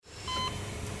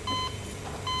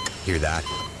Hear that?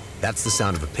 That's the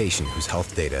sound of a patient whose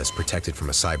health data is protected from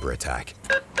a cyber attack.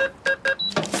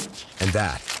 And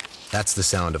that's the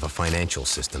sound of a financial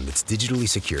system that's digitally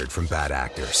secured from bad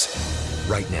actors.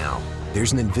 Right now,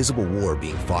 there's an invisible war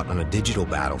being fought on a digital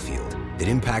battlefield that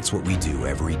impacts what we do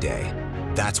every day.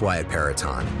 That's why at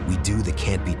Peraton, we do the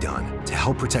can't be done to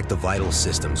help protect the vital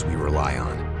systems we rely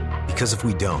on. Because if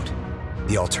we don't,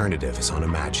 the alternative is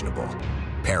unimaginable.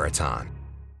 Peraton.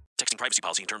 Texting privacy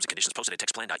policy and terms and conditions posted at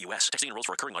textplan.us. Texting enrolls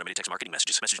for recurring automated text marketing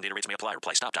messages. Message and data rates may apply.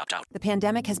 Reply stop to opt out. The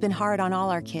pandemic has been hard on all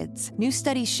our kids. New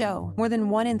studies show more than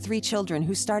 1 in 3 children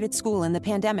who started school in the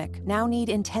pandemic now need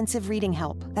intensive reading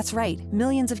help. That's right.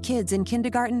 Millions of kids in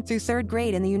kindergarten through 3rd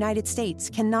grade in the United States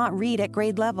cannot read at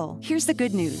grade level. Here's the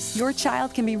good news. Your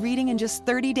child can be reading in just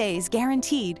 30 days,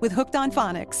 guaranteed, with Hooked on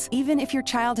Phonics. Even if your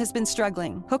child has been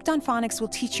struggling, Hooked on Phonics will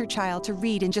teach your child to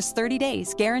read in just 30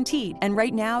 days, guaranteed. And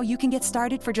right now, you can get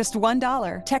started for just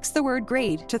 $1. Text the word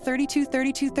GRADE to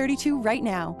 323232 right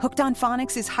now. Hooked on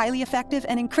Phonics is highly effective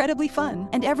and incredibly fun,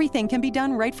 and everything can be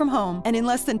done right from home and in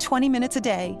less than 20 minutes a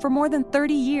day. For more than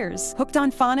 30 years, Hooked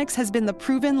on Phonics has been the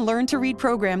proven learn-to-read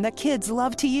program that kids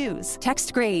love to use.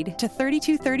 Text GRADE to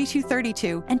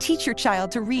 323232 and teach your child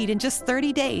to read in just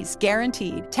 30 days,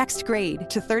 guaranteed. Text GRADE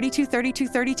to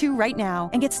 323232 right now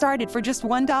and get started for just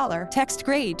 $1. Text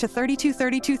GRADE to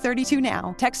 323232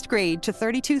 now. Text GRADE to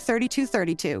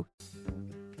 323232.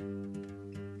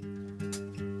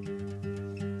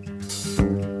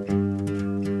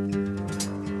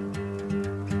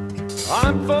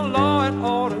 I'm for law and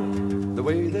order, the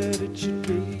way that it should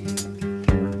be.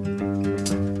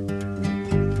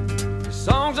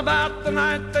 Songs about the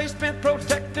night they spent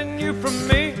protecting you from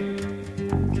me.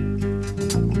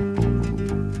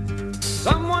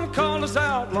 Someone called us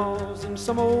outlaws in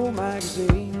some old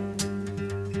magazine.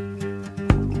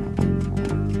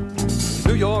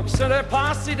 New York sent their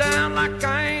posse down like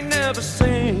I ain't never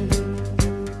seen.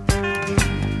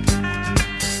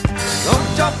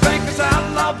 Don't y'all think this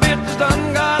outlaw business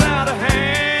done got out of hand?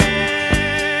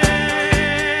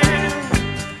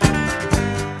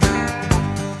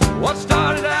 What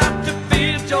started out to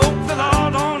be a joke that all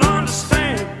don't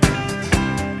understand?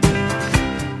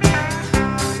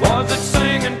 Was it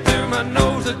singing through my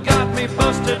nose that got me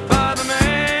busted by the man?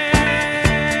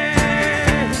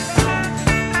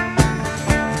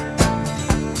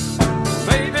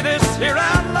 Maybe this here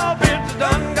outlaw business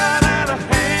done got out of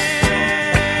hand.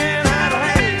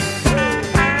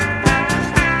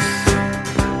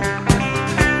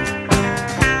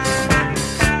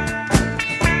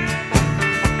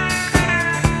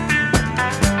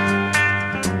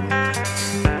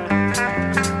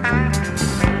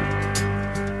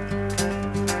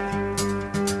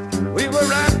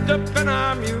 Up in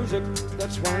our music,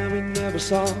 that's why we never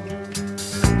saw.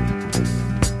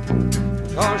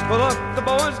 Cars pull up, the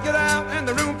boys get out, and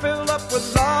the room filled up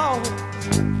with law.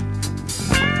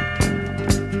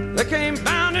 They came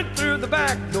bounding through the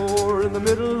back door in the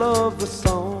middle of the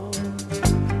song.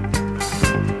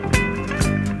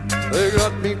 They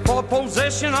got me for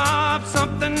possession of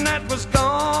something that was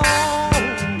gone.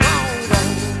 Gone,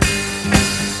 gone.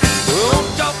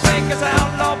 Don't y'all think it's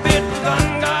outlaw business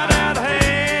done got out of hand?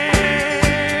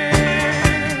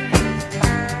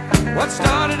 What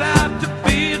started out to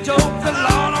be a joke the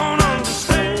law don't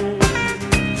understand?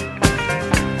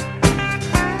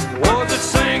 Was it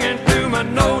singing through my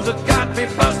nose that got me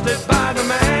busted by the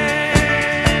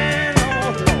man?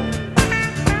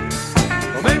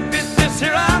 Or maybe this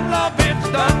here outlaw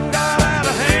bitch done got out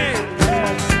of hand.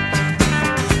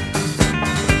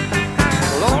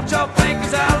 Well, don't y'all think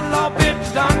this outlaw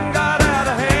bitch done got out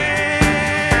of hand?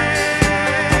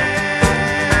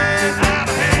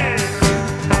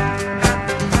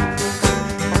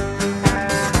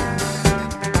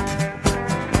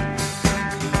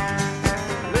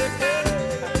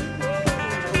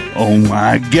 Oh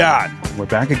my God, we're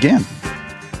back again.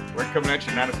 We're coming at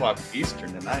you 9 o'clock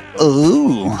Eastern tonight.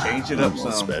 Ooh, Change it up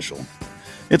some. Special.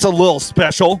 It's a little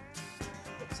special.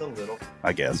 It's a little.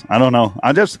 I guess. I don't know.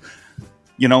 I just,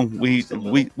 we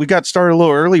got started a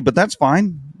little early, but that's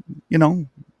fine.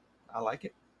 I like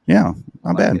it. Yeah,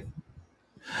 not bad. It.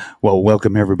 Well,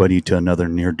 welcome everybody to another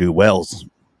Near Do Wells.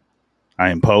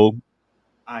 I am Poe.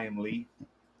 I am Lee.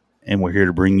 And we're here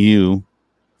to bring you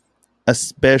a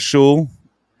special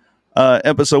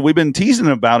episode. We've been teasing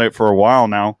about it for a while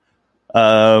now.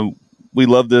 We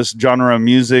love this genre of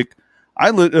music.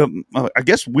 I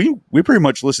guess we pretty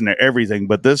much listen to everything,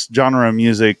 but this genre of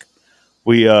music,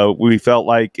 we felt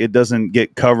like it doesn't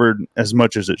get covered as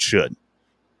much as it should.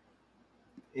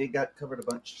 It got covered a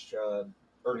bunch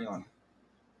early on.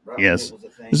 Right. Yes.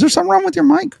 Is there something wrong with your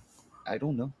mic? I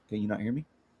don't know. Can you not hear me?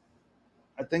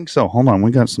 I think so. Hold on.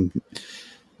 We got some.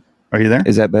 Are you there?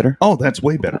 Is that better? Oh, that's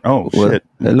way better. Oh, Well, shit.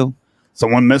 hello.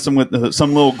 Someone messing with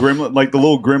some little gremlin, like the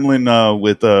little gremlin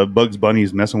with Bugs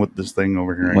Bunny's messing with this thing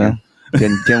over here. Well,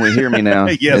 can we hear me now?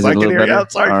 Yes, Is it I a can little hear better? you. I'm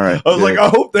sorry. All right. I was like, good. I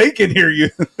hope they can hear you.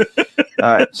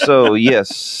 All right. So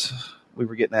yes, we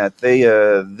were getting at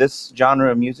this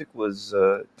genre of music was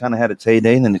kind of had its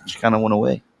heyday, and then it kind of went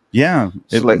away. Yeah.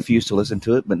 Select few used to listen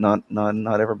to it, but not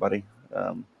everybody.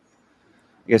 I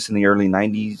guess in the early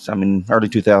 90s, early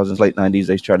 2000s, late 90s,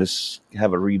 they tried to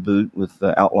have a reboot with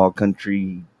outlaw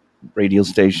country radio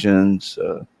stations.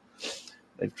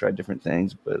 They've tried different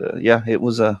things, but yeah, it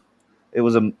was a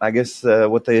I guess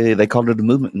what they called it a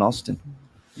movement in Austin.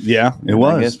 Yeah, it I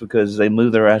was. guess because they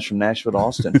moved their ass from Nashville to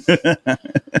Austin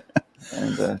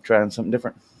and trying something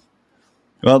different.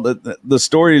 Well, the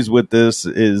stories with this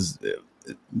is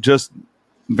just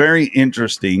very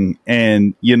interesting,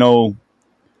 and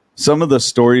some of the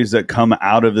stories that come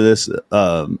out of this,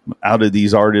 out of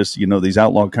these artists, these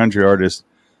outlaw country artists,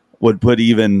 would put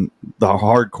even the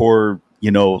hardcore,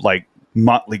 like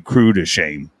Motley Crue to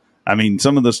shame. I mean,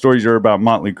 some of the stories are about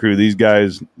Motley Crue. These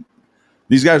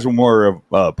guys were more of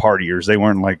partiers. They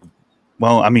weren't like,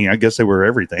 well, I guess they were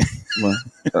everything.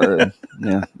 Well,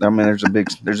 yeah. There's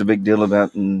a big deal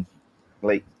about in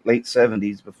late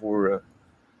 70s before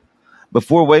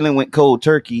Waylon went cold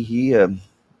turkey. He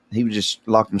was just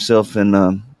locked himself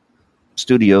in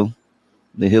studio,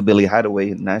 the Hillbilly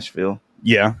Hideaway in Nashville.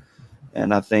 Yeah.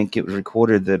 And I think it was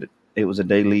recorded that it was a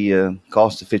daily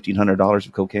cost of $1,500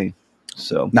 of cocaine.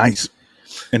 So nice.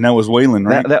 And that was Waylon,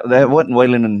 right? That wasn't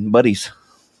Waylon and Buddies.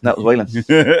 That was Waylon.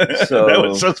 So that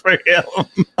was just for him.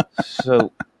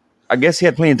 So I guess he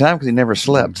had plenty of time because he never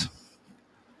slept.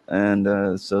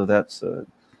 And so that's and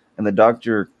the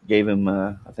doctor gave him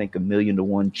I think 1,000,000 to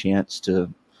 1 chance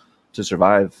to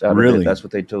survive out of it. That's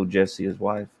what they told Jesse, his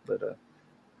wife. But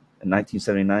in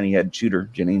 1979 he had Shooter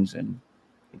Jennings and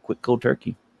he quit cold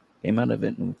turkey. Came out of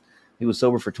it and he was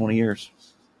sober for 20 years.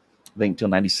 I think until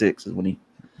 96 is when he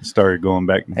started going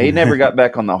back. He never got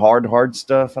back on the hard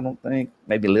stuff, I don't think.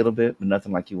 Maybe a little bit, but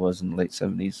nothing like he was in the late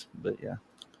 70s. But yeah.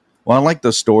 Well, I like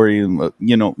the story,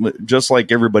 just like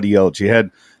everybody else. You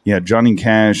had Johnny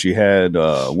Cash, you had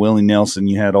Willie Nelson,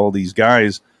 you had all these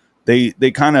guys. They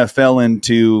kind of fell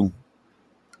into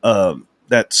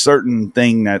that certain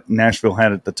thing that Nashville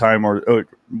had at the time, or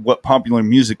what popular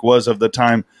music was of the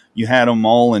time. You had them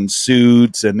all in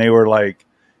suits, and they were like,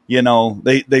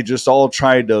 they just all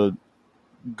tried to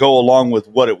go along with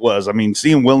what it was. I mean,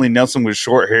 seeing Willie Nelson with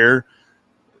short hair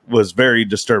was very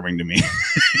disturbing to me.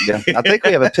 Yeah, I think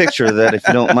we have a picture of that, if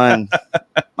you don't mind,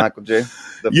 Michael J.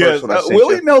 Yes,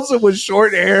 Willie Nelson with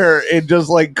short hair and just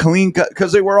like clean cut,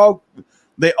 because they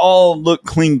all looked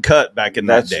clean cut back in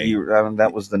that day.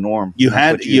 That was the norm. You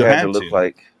had to look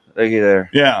like. Look at there.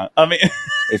 Yeah, I mean,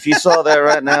 if you saw that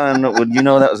right now, and would you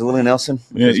know that was Willie Nelson?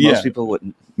 Because most people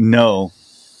wouldn't. No.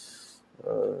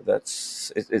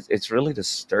 It's really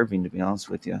disturbing, to be honest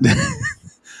with you.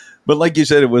 But like you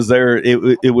said, it was there.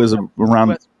 It was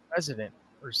around US president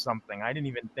or something. I didn't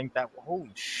even think that. Holy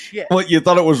shit! What, you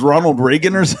thought it was Ronald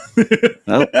Reagan or something?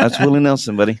 Nope, that's Willie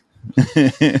Nelson, buddy.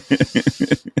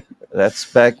 That's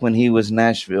back when he was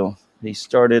Nashville. He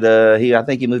started. I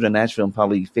think he moved to Nashville in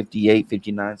probably 58,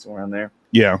 59, somewhere around there.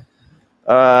 Yeah.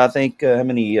 I think how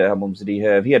many albums did he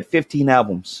have? He had 15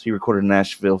 albums he recorded in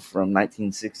Nashville from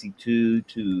 1962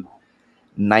 to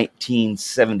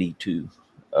 1972.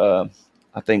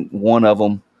 I think one of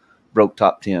them broke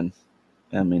top 10.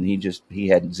 I mean, he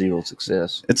had zero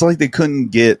success. It's like they couldn't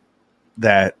get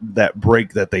that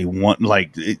break that they want,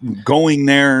 like going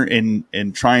there and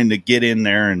trying to get in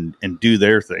there and do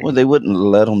their thing. Well, they wouldn't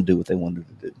let them do what they wanted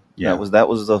to do. Yeah. That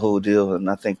was the whole deal, and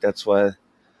I think that's why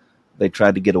they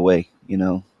tried to get away.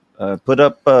 Put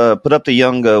up the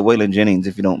young Waylon Jennings,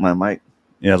 if you don't mind, Mike.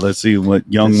 Yeah, let's see what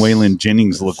young Waylon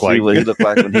Jennings looked like. See what he looked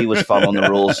like when he was following the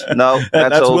rules. No,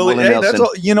 that's old Willie Nelson.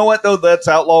 That's you know what though? That's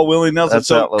outlaw Willie Nelson. That's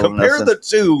so outlaw compare Nelson. the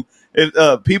two.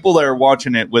 If, people that are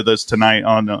watching it with us tonight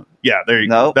on, there you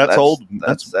go. That's old.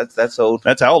 That's old.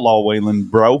 That's outlaw Waylon,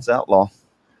 bro. It's outlaw.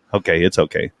 Okay, it's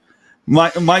okay.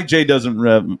 Mike J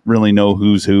doesn't really know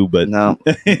who's who, but no,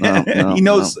 he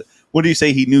knows. No. What do you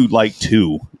say? He knew like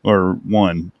 2 or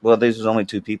 1. Well, these was only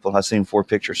 2 people. I seen 4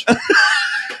 pictures.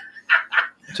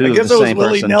 2 I of guess the it was same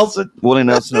Willie person. Nelson. Willie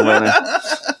Nelson and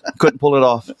Waylon. Couldn't pull it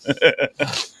off.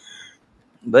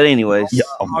 But anyways, yeah,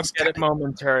 I'll get it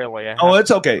momentarily. Oh, it's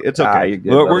okay. It's okay. You're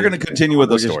good, we're going to continue with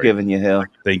the story. Just giving you hell.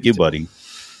 Thank you, buddy.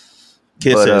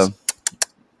 Kisses.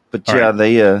 But yeah, right.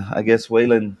 They. I guess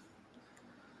Waylon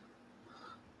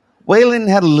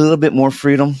had a little bit more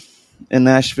freedom in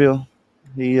Nashville.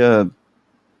 He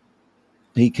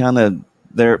he kind of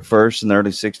there at first in the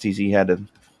early 60s, he had to,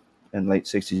 in late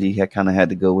 60s, he had kind of had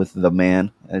to go with the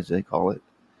man, as they call it.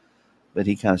 But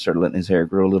he kind of started letting his hair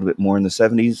grow a little bit more in the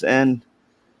 70s. And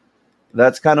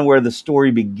that's kind of where the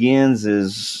story begins,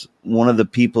 is one of the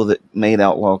people that made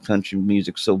outlaw country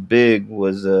music so big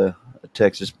was a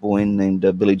Texas boy named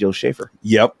Billy Joe Schaefer.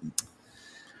 Yep.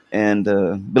 And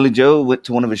Billy Joe went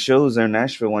to one of his shows there in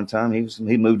Nashville one time.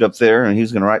 He moved up there and he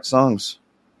was going to write songs.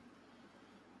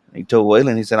 He told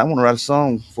Waylon, he said, I want to write a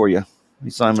song for you. He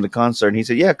saw him at a concert and he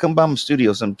said, yeah, come by my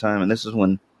studio sometime. And this is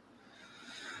when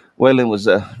Waylon was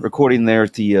recording there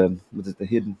at the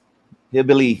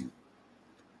Hillbilly,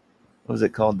 what was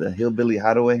it called? The Hillbilly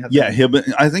Hideaway?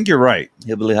 I think you're right.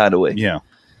 Hillbilly Hideaway. Yeah.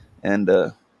 And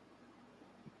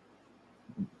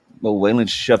Waylon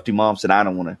shoved him off and said, I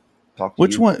don't want to talk to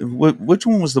you. Which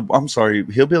one was I'm sorry,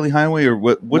 Hillbilly Highway, or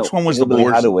which one was Hillbilly the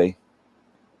Boar's Hideaway?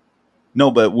 No,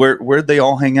 but where'd they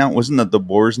all hang out? Wasn't that the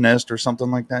Boar's Nest or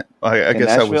something like that? I guess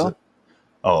Nashville? that was it.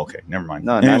 Oh, okay. Never mind.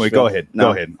 No, anyway, Nashville. go ahead. No.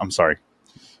 Go ahead. I'm sorry.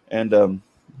 And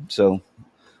so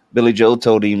Billy Joe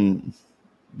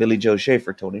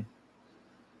Schaefer told him,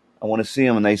 I want to see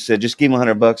him. And they said, just give him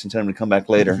 $100 and tell him to come back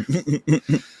later.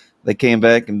 They came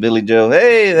back and Billy Joe,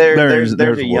 hey, there's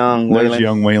a young Waylon. There's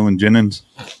young Waylon Jennings.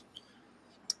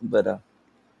 But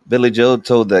Billy Joe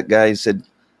told that guy, he said,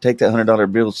 take that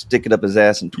 $100 bill, stick it up his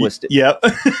ass and twist it. Yep.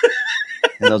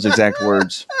 In those exact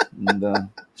words. And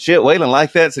shit, Waylon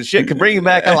liked that. Said, shit, can bring him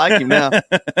back. I like him now.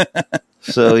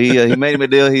 So he made him a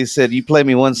deal. He said, you play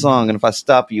me one song, and if I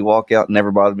stop you, walk out and never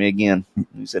bother me again.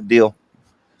 He said, deal.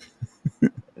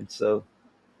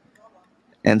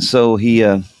 And so he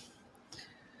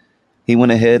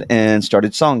went ahead and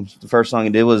started songs. The first song he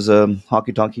did was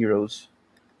Honky Tonk Heroes.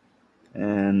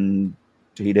 And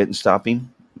he didn't stop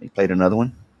him. He played another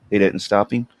one. He didn't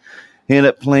stop him. He ended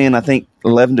up playing, I think,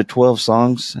 11 to 12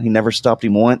 songs. He never stopped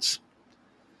him once.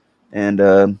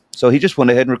 And so he just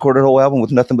went ahead and recorded a whole album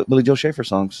with nothing but Billy Joe Schaefer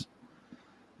songs.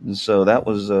 And so that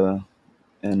was,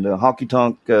 Honky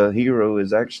Tonk Hero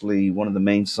is actually one of the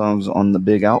main songs on the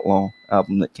Big Outlaw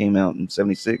album that came out in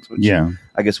 76, which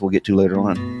I guess we'll get to later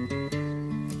on.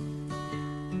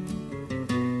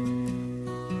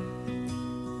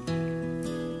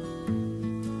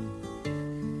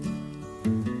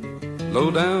 Low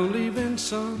down leaving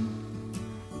son,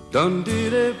 done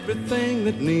did everything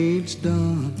that needs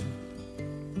done.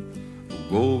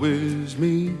 Woe is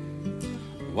me,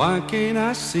 why can't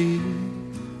I see?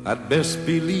 I'd best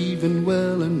be leaving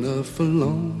well enough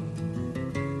alone.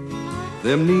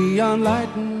 Them neon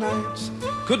lighting nights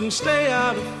couldn't stay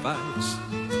out of fights,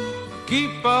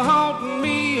 keep haunting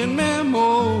me in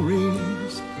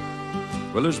memories.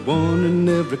 Well, there's one in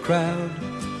every crowd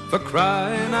for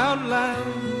crying out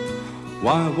loud.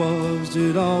 Why was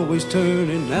it always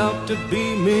turning out to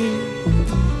be me?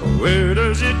 Where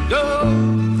does it go?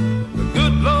 The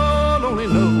good Lord only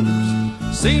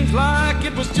knows. Seems like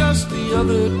it was just the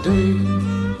other day.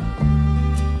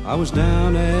 I was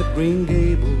down at Green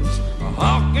Gables,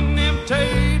 hawking them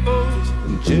tables,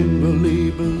 and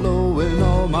generally blowing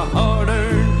all my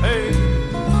hard-earned pay.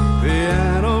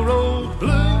 Piano rolled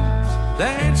blues,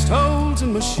 danced holes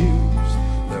in my shoes.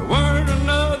 There weren't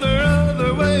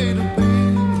other way to be.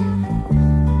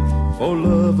 For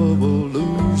lovable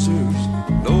losers,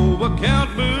 no account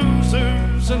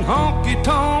boozers, and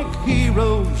honky-tonk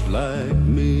heroes like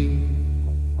me.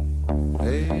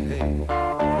 Hey, hey.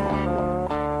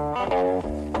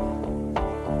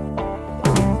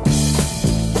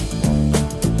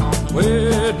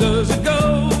 Where does it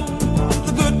go?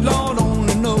 The good Lord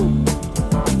only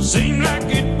knows. Seemed like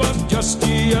it was just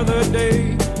the other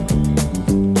day.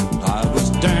 I was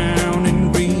down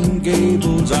in Green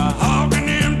Gables, hogging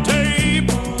them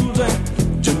tables,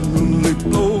 and generally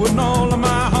blowing all of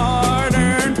my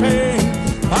hard-earned pay.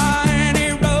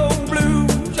 Pioneer road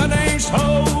blues, I danced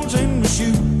holes in my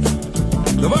shoes.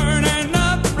 There weren't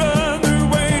another other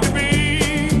way to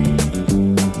be.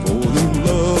 For them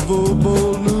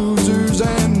lovable losers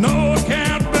and no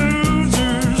account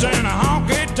boozers, and a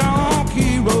honky-tonk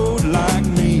hero like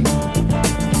me.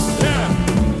 Yeah.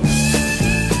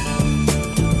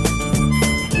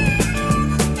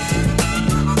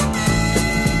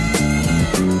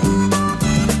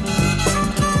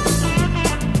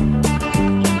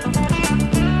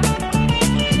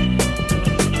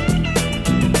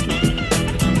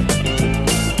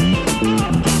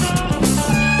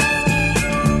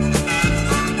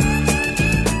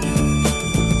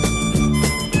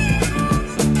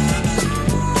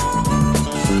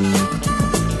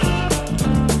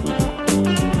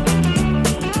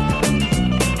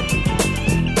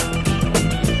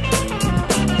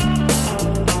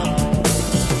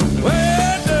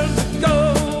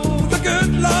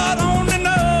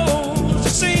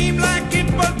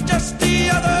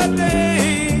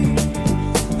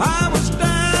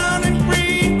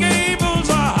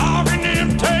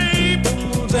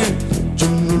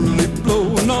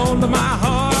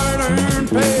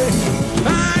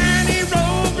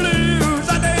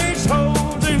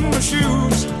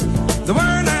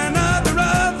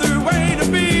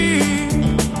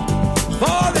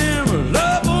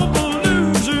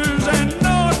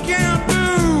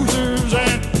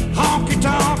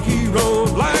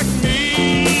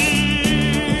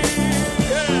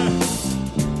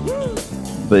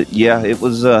 But yeah, it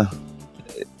was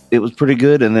pretty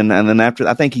good. And then after,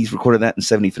 I think he's recorded that in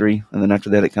 '73, and then after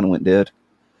that, it kind of went dead.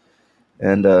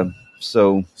 And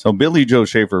so Billy Joe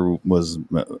Schaefer was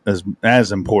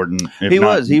as important. He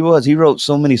was. He wrote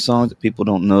so many songs that people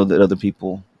don't know that other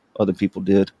people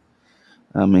did.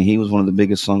 I mean, he was one of the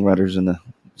biggest songwriters in the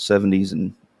 '70s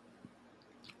and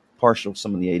partial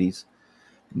some of the '80s.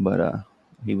 But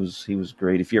he was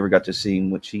great. If you ever got to see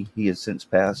him, which he has since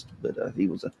passed, but he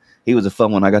was a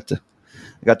fun one. I got to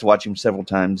watch him several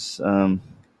times.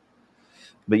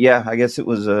 But yeah, I guess it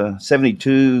was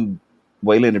 '72.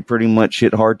 Waylon had pretty much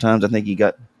hit hard times. I think he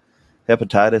got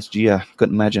hepatitis. Gee, I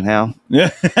couldn't imagine how.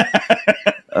 Yeah.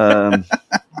 And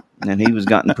he was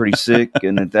gotten pretty sick.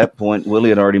 And at that point, Willie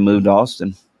had already moved to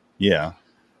Austin. Yeah.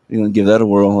 You're going to give that a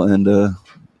whirl. And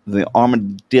the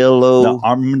Armadillo.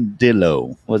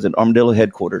 Was it Armadillo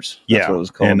headquarters? That's what it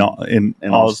was called. In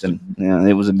Austin. Yeah,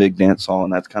 it was a big dance hall,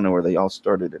 and that's kind of where they all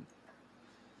started. And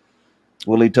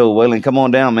Willie told Waylon, come on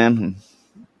down, man. And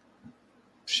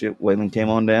shit, Waylon came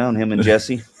on down, him and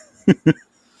Jesse.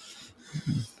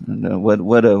 And what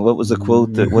was the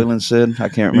quote that Waylon said? I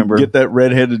can't remember. Get that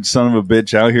redheaded son of a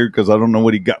bitch out here because I don't know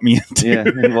what he got me into. Yeah,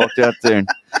 he walked out there and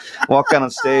walked out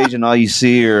on stage, and all you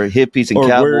see are hippies and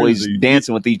cowboys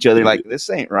dancing with each other. Like, this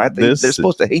ain't right. They're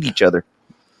supposed to hate each other.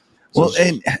 Well,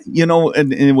 and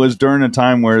it was during a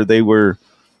time where they were.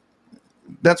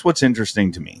 That's what's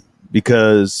interesting to me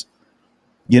because,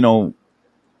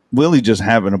 Willie just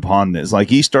happened upon this. Like,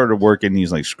 he started working.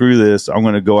 He's like, screw this. I'm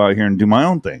going to go out here and do my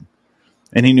own thing.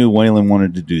 And he knew Waylon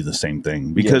wanted to do the same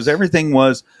thing because everything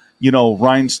was,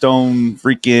 rhinestone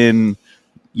freaking,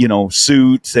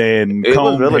 suits and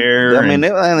comb hair. I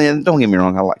mean, don't get me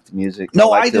wrong. I like the music.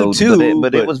 No, I do too.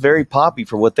 But it was very poppy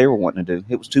for what they were wanting to do.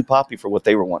 It was too poppy for what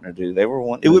they were wanting to do. They were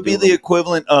wanting. It would be the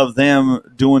equivalent of them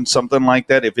doing something like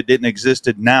that if it didn't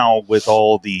existed now with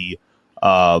all the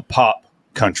pop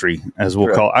country, as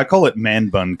we'll call it. I call it man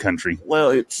bun country.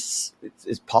 Well, it's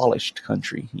polished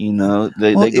country. They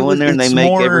go in there and they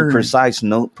make every precise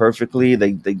note perfectly.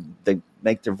 They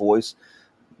make their voice.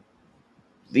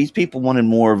 These people wanted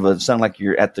more of a sound like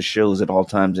you're at the shows at all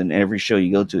times, and every show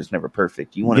you go to is never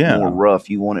perfect. You want it more rough.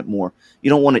 You want it more. You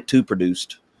don't want it too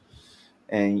produced.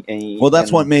 And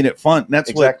that's what made it fun. That's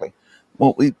exactly.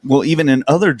 Well, even in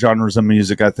other genres of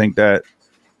music, I think that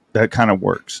kind of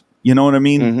works. You know what I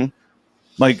mean? Mm-hmm.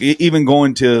 Like, even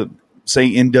going to,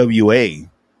 say, NWA,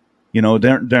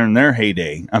 during their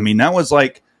heyday. I mean, that was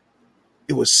like,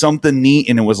 it was something neat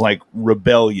and it was like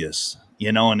rebellious,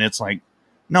 and it's like,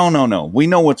 no. We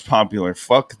know what's popular.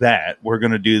 Fuck that. We're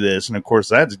going to do this. And of course,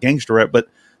 that's gangster rap. But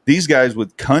these guys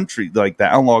with country, like the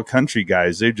outlaw country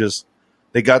guys,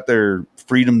 they got their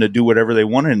freedom to do whatever they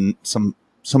wanted. And some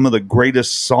of the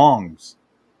greatest songs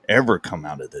ever come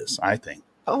out of this, I think.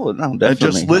 Oh, no, definitely.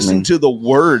 Just listen to the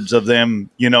words of them,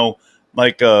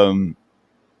 like, in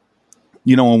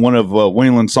one of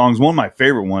Waylon's songs, one of my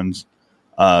favorite ones,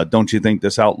 Don't You Think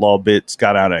This Outlaw Bit's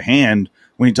Got Out of Hand,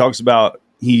 when he talks about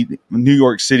New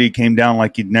York City came down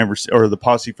like he'd never, or the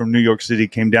posse from New York City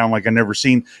came down like I never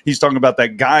seen. He's talking about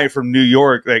that guy from New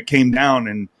York that came down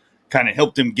and kind of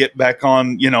helped him get back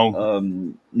on,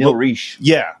 Neil Reich.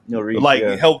 Yeah. Neil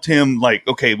Reich, helped him, like,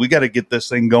 okay, we got to get this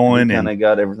thing going. He kind of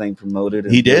got everything promoted.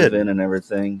 And he did. And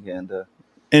everything.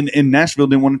 And Nashville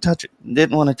didn't want to touch it.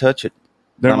 Didn't want to touch it.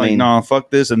 They're like, nah, fuck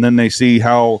this. And then they see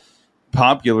how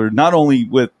popular, not only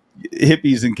with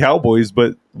hippies and cowboys,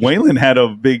 but Waylon had a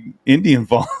big Indian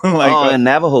following. And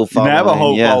Navajo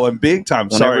following. Following big time.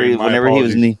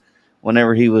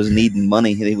 Whenever he was needing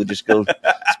money, he would just go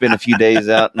spend a few days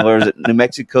out in, where is it, New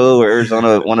Mexico or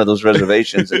Arizona, one of those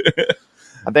reservations. And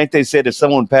I think they said if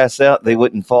someone passed out, they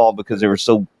wouldn't fall because they were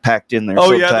so packed in there. Oh,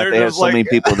 so yeah, tight. They had so many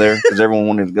people there because everyone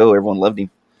wanted to go. Everyone loved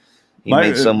him. He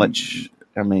made so much.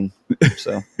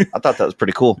 So I thought that was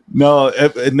pretty cool. No,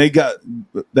 and they got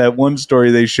that one story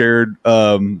they shared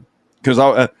because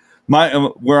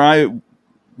where I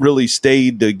really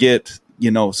stayed to get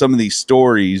some of these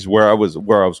stories where I was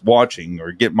watching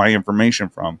or get my information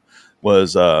from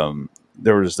was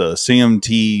there was the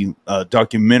CMT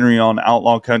documentary on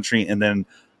outlaw country, and then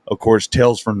of course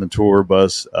Tales from the Tour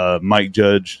Bus. Mike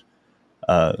Judge,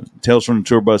 Tales from the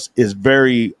Tour Bus is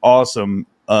very awesome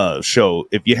show.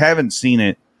 If you haven't seen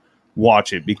it,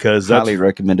 watch it because highly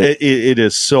recommend it. It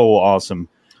is so awesome,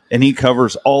 and he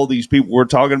covers all these people we're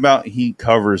talking about. He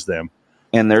covers them,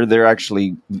 and they're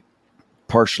actually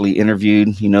partially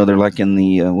interviewed. They're like in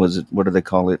the what do they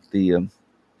call it? The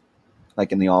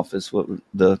like in the office.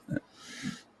 They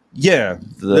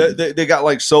got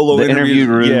like solo the interview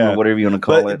room or whatever you want to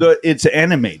call it. But it's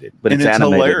animated, but it's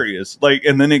hilarious. Like,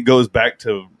 and then it goes back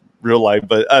to real life.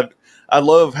 But I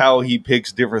love how he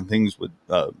picks different things with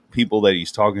people that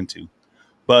he's talking to.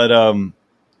 But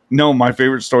no, my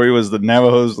favorite story was the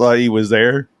Navajos thought he was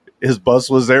there. His bus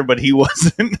was there, but he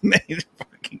wasn't. And they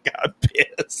fucking got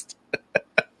pissed.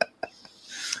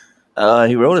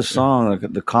 He wrote a song, like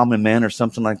 "The Common Man" or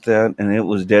something like that, and it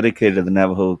was dedicated to the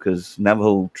Navajo because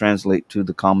Navajo translate to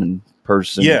the common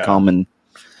person, the common.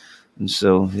 And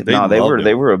so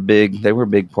they were a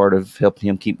big part of helping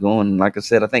him keep going. And like I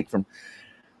said, I think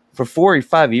for 4 or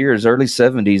 5 years, early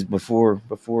 70s,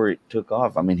 before it took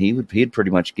off, I mean, he had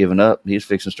pretty much given up. He was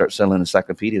fixing to start selling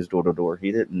encyclopedias door to door.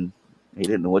 He didn't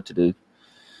know what to do.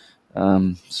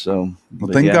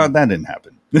 Thank God that didn't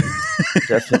happen.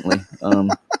 Definitely.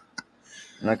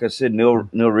 Like I said, Neil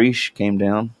Reish came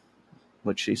down,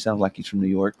 which he sounds like he's from New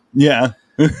York. Yeah.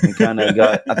 And kind of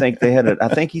got, I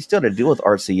think he still had to deal with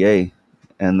RCA,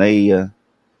 and they,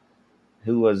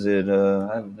 who was it?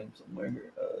 I have a name somewhere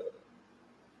here.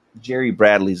 Jerry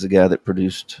Bradley's the guy that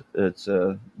produced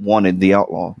Wanted the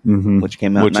Outlaw, which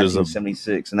came out in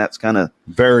 1976, and that's kind of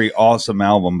very awesome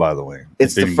album, by the way.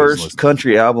 It's the first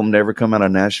country album to ever come out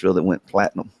of Nashville that went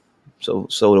platinum, so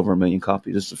sold over 1 million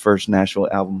copies. It's the first Nashville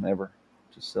album ever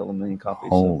to sell 1 million copies.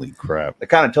 Holy crap! They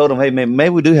kind of told him, "Hey, maybe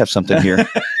we do have something here,"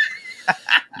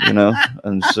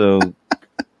 And so,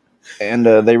 and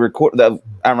they recorded.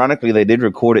 Ironically, they did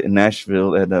record it in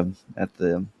Nashville at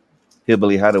the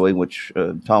Hillbilly Hideaway, which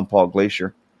Tom Paul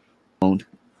Glacier owned,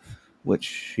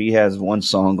 which he has one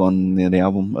song on the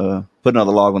album, Put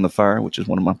Another Log on the Fire, which is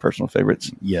one of my personal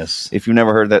favorites. Yes. If you've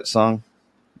never heard that song,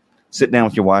 sit down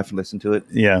with your wife and listen to it.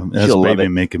 Yeah, that's baby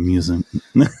making music.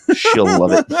 She'll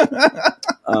love it.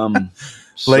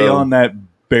 Lay on that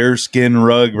bearskin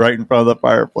rug right in front of the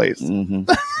fireplace. Mm-hmm.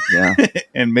 Yeah.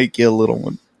 And make you a little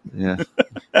one. Yeah.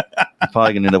 You're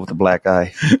probably going to end up with a black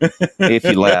eye. If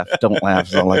you laugh, don't laugh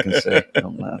is all I can say.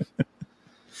 Don't laugh.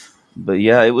 But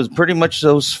yeah, it was pretty much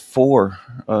those four.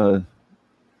 Like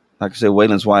I said,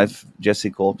 Waylon's wife,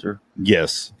 Jessie Coulter.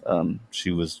 Yes.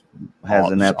 She has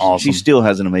awesome. She still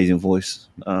has an amazing voice.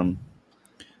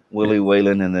 Willie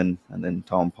Waylon and then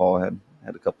Tom Paul had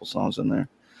a couple songs in there.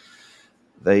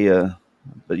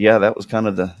 But yeah, that was kind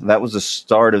of the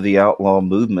start of the outlaw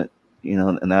movement,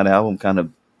 and that album kind of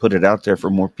put it out there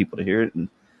for more people to hear it. And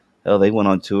hell, they went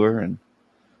on tour, and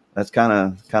that's kind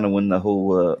of when the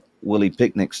whole Willie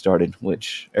Picnic started,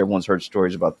 which everyone's heard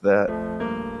stories about that.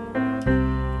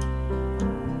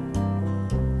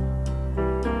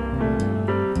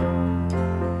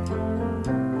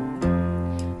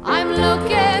 I'm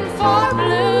looking for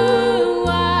blue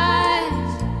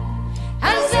eyes.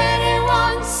 Has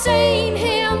anyone seen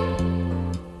him?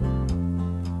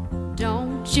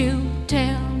 Don't you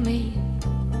tell me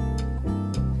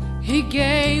he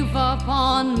gave up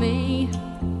on me.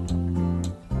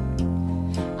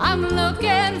 I'm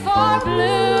looking for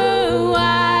blue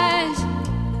eyes.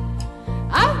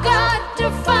 I've got to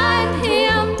find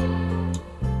him,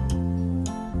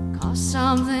 'cause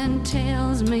something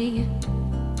tells me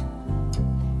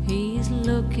he's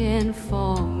looking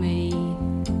for me.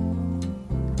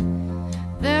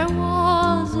 There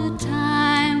was a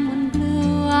time when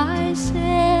blue eyes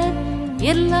said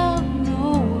he'd love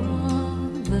no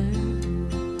other.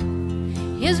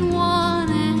 His one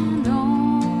and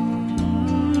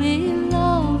only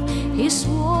love he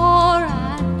swore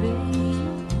I'd be.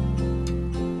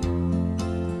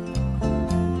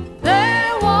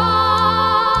 There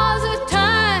was a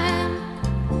time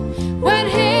when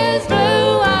his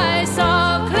blue eyes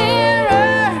saw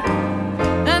clearer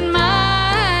than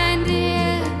mine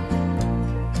did.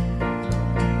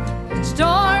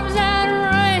 Storms and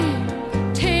rain,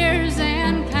 tears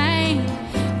and pain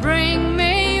bring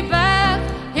me back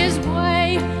his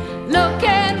way,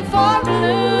 looking for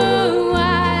blue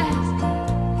eyes.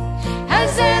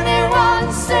 Has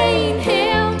anyone seen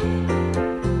him?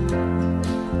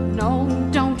 No,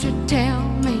 don't you tell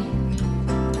me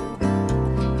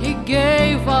he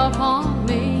gave up on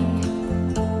me.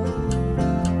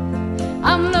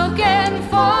 I'm looking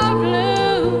for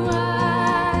blue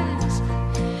eyes.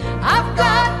 I've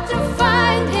got to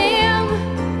find him,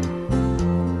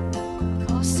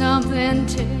 'cause something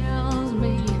tells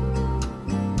me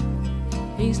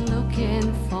he's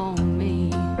looking for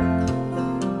me.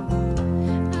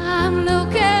 I'm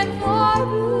looking for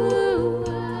blue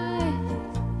eyes.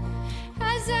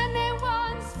 Has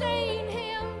anyone seen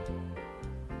him?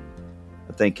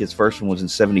 I think his first one was in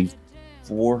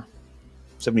 74,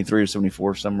 73 or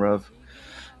 74, some rough.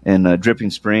 And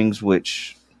Dripping Springs,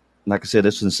 which, like I said,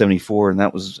 this was in 74, and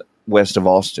that was west of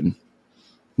Austin.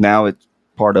 Now it's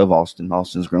part of Austin.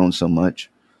 Austin's grown so much.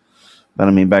 But,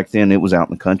 I mean, back then it was out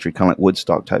in the country, kind of like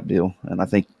Woodstock type deal. And I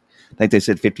think I think they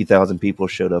said 50,000 people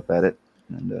showed up at it.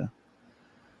 And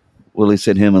Willie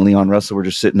said him and Leon Russell were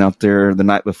just sitting out there the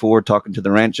night before talking to the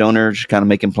ranch owners, kind of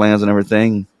making plans and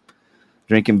everything,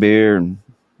 drinking beer and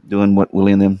doing what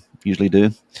Willie and them usually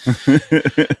do.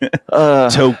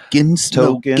 Token,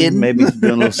 maybe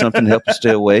doing a little something to help us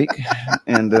stay awake.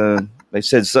 And they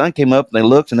said sun came up and they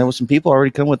looked and there was some people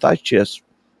already coming with ice chests,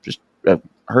 just a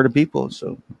herd of people.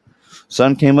 So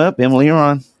sun came up, him and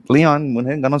Leon went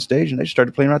ahead and got on stage and they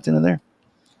started playing right then and there.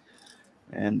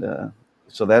 And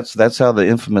so that's how the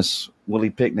infamous Willie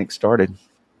Picnic started.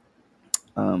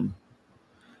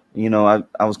 You know,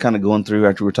 I was kind of going through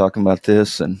after we were talking about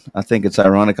this, and I think it's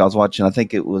ironic. I was watching, I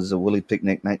think it was a Willie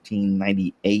Picnic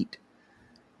 1998,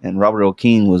 and Robert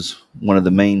O'Keen was one of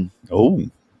the main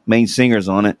singers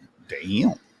on it.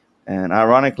 Damn. And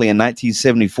ironically, in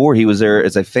 1974, he was there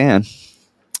as a fan,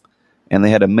 and they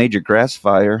had a major grass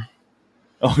fire.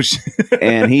 Oh shit!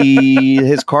 And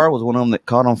his car was one of them that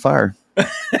caught on fire.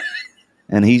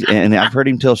 And I've heard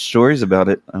him tell stories about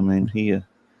it. I mean, he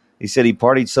said he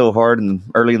partied so hard and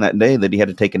early in that day that he had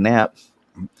to take a nap,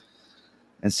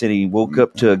 and said he woke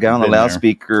up to a guy on the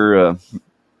loudspeaker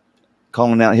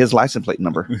calling out his license plate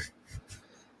number.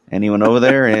 And he went over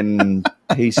there and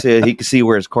he said he could see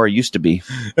where his car used to be.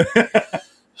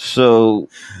 So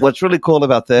what's really cool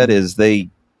about that is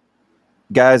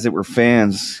guys that were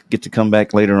fans get to come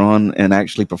back later on and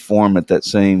actually perform at that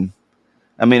same.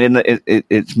 I mean,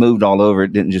 it's moved all over.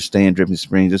 It didn't just stay in Dripping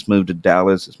Springs. It's moved to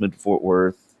Dallas. It's moved to Fort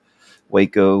Worth,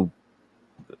 Waco.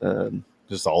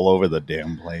 Just all over the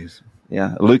damn place.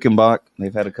 Yeah, Lukenbach.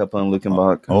 They've had a couple on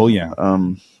Lukenbach. Oh yeah.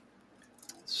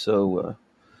 So,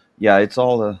 yeah, it's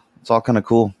all kind of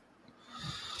cool.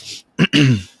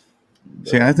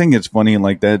 See, I think it's funny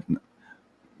like that.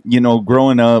 You know,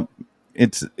 growing up,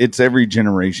 it's every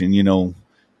generation. You know,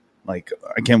 like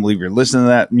I can't believe you're listening to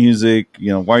that music. You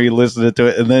know, why are you listening to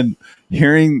it? And then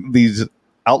hearing these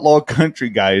outlaw country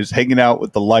guys hanging out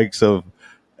with the likes of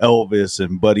Elvis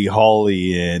and Buddy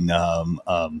Holly and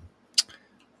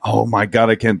oh my God,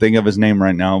 I can't think of his name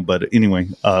right now. But anyway,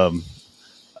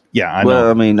 yeah, I know. Well,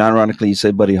 I mean, ironically, you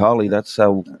say Buddy Holly. That's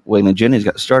how Waylon Jennings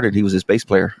got started. He was his bass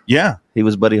player. Yeah, he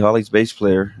was Buddy Holly's bass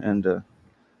player, and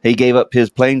he gave up his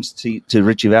playing to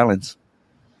Richie Valens.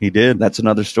 He did. That's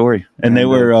another story. And they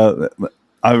were.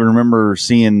 I remember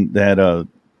seeing that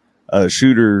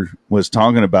Shooter was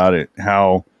talking about it.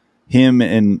 How him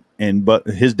and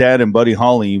his dad and Buddy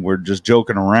Holly were just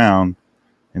joking around,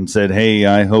 and said, "Hey,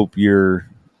 I hope your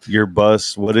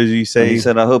bus." What did he say? And he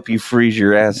said, "I hope you freeze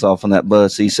your ass off on that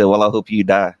bus." He said, "Well, I hope you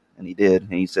die," and he did.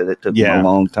 And he said it took him a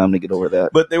long time to get over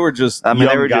that. But they were just. I mean,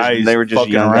 young guys they were just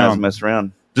young guys messing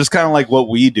around. Just kind of like what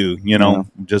we do, you know,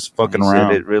 just fucking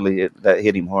around. That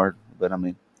hit him hard. But I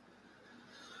mean,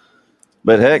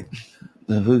 but heck,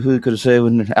 who could have said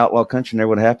when outlaw country never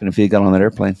would have happened if he had got on that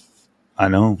airplane? I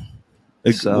know.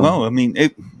 Well, I mean,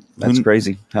 that's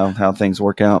crazy how things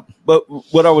work out. But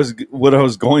what I was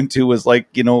going to was like,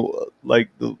 you know, like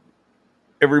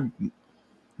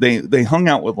they hung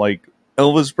out with like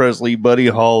Elvis Presley, Buddy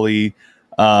Holly,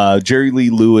 Jerry Lee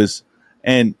Lewis,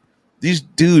 and these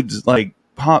dudes like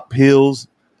pop pills,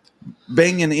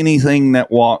 banging anything that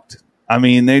walked. I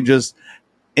mean, they just,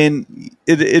 and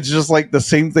it's just like the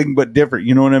same thing but different.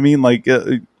 You know what I mean? Like,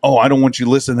 oh, I don't want you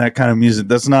to listen to that kind of music.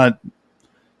 That's not,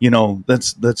 you know,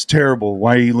 that's terrible.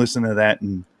 Why are you listening to that?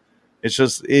 And it's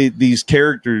just these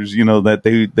characters, you know, that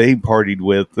they partied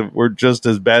with were just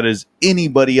as bad as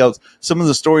anybody else. Some of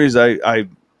the stories I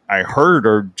heard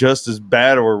are just as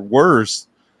bad or worse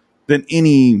than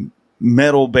any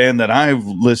metal band that I've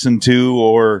listened to,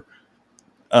 or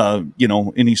you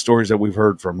know, any stories that we've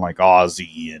heard from like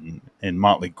Ozzy and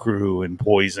Motley Crue and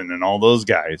Poison and all those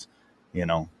guys. You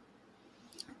know,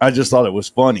 I just thought it was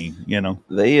funny. You know,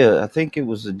 I think it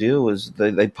was the deal was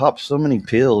they popped so many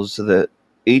pills so that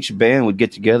each band would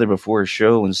get together before a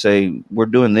show and say, "We're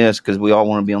doing this because we all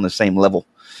want to be on the same level."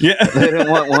 Yeah, they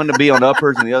didn't want one to be on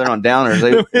uppers and the other on downers.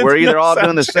 We're either all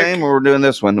doing the same or we're doing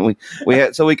this one. We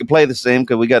had so we could play the same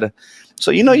because we got to. So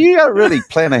you know you got to really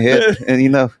plan ahead, and you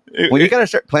know when you got to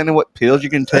start planning what pills you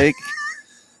can take,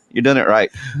 you're doing it right.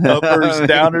 Uppers,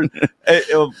 downers,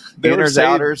 inners,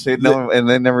 outers, and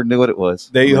they never knew what it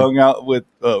was. They hung out with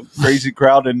a crazy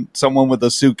crowd and someone with a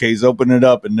suitcase opened it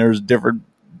up, and there's different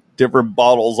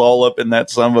bottles all up in that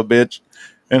son of a bitch,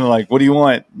 and like, what do you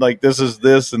want? Like, this is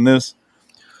this and this.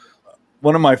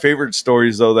 One of my favorite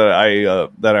stories, though, that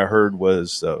I heard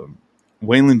was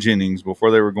Waylon Jennings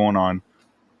before they were going on.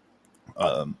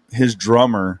 His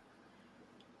drummer,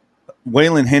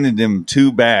 Waylon handed him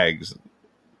 2 bags.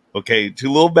 Okay,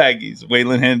 2 little baggies.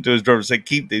 Waylon handed to his drummer, said,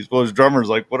 "Keep these." Well, his drummer's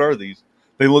like, "What are these?"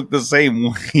 They looked the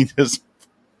same. He just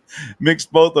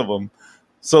mixed both of them.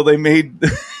 So they made,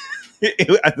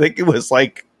 I think it was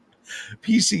like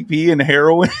PCP and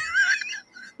heroin.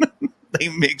 They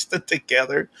mixed it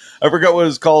together. I forgot what it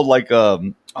was called. Like,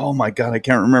 oh my God, I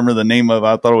can't remember the name of it.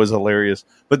 I thought it was hilarious,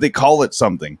 but they call it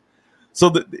something. So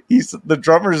the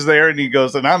drummer's there and he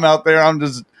goes, and I'm out there. I'm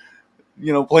just,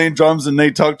 playing drums, and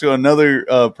they talked to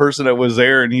another person that was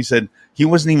there, and he said he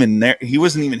wasn't even there. He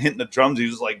wasn't even hitting the drums. He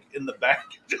was like in the back.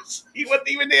 He wasn't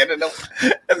even hitting them.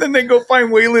 And then they go find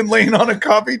Waylon laying on a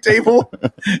coffee table,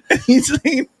 and he's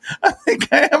saying, "I think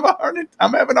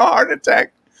I'm having a heart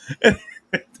attack." And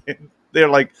they're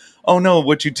like, "Oh no,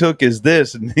 what you took is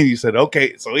this." And he said,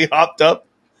 "Okay." So he hopped up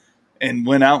and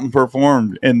went out and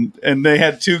performed, and they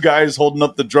had two guys holding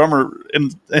up the drummer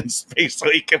in space so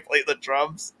he could play the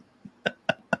drums.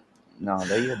 No,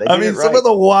 they did I mean, it right. some of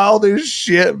the wildest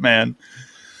shit, man.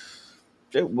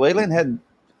 Waylon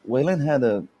had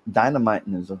a dynamite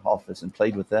in his office and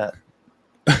played with that.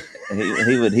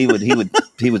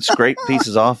 He would scrape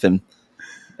pieces off, and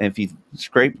if you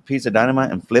scrape a piece of dynamite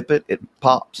and flip it, it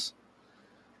pops.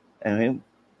 And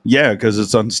Yeah, because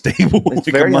it's unstable. it's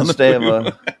like very a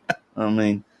unstable. I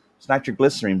mean, it's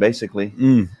nitroglycerine, basically.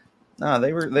 Mm. No,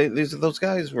 those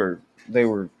guys were,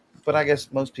 but I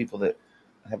guess most people that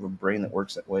have a brain that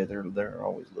works that way, they're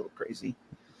always a little crazy.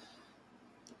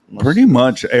 Pretty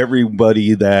much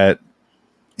everybody that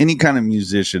any kind of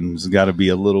musician's got to be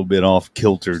a little bit off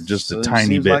kilter, just a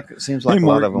tiny bit. Seems like a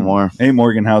lot of them are. Hey,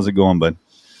 Morgan, how's it going, bud?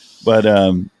 But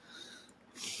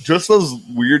just those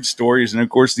weird stories, and of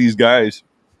course, these guys,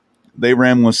 they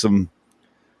ran with some,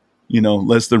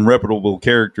 less than reputable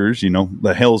characters.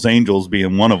 The Hell's Angels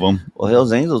being one of them. Well,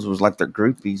 Hell's Angels was like their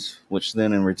groupies, which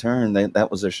then in return that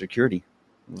was their security.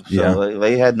 So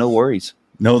they had no worries.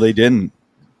 No, they didn't.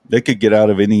 They could get out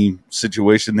of any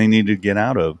situation they needed to get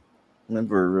out of.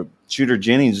 Remember, Shooter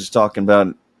Jennings was talking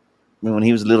about when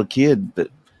he was a little kid, but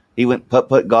he went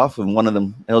putt golf, and one of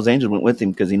them Hell's Angels went with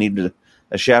him because he needed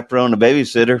a chaperone, a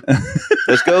babysitter.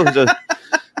 Let's go.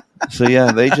 So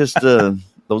yeah, they just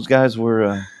those guys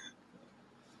were.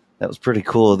 That was pretty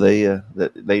cool. They were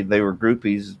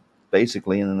groupies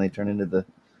basically, and then they turned into the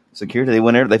security. They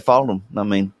went there. They followed them. I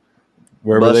mean,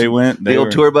 wherever they went, the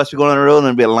old tour bus would go down the road, and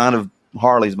there'd be a line of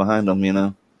Harleys behind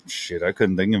them. Shit, I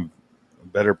couldn't think of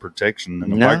better protection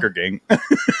than a biker gang.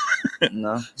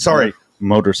 No, sorry,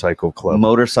 Motorcycle Club.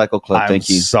 Thank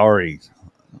you. Sorry.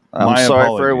 I'm My sorry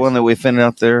apologies. for everyone that we offended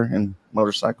out there in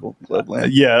Motorcycle Club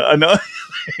land. Yeah, I know.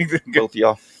 Both of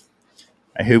y'all.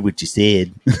 I heard what you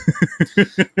said.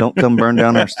 Don't come burn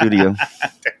down our studio.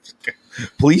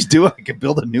 Please do. I can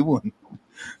build a new one.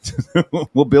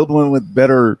 We'll build one with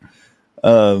better,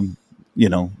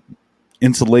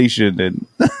 insulation and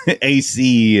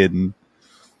AC, and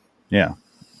it'd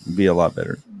be a lot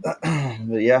better.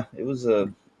 But yeah, it was and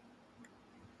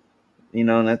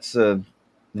that's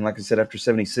like I said, after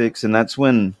 76, and that's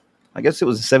when I guess it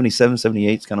was 77,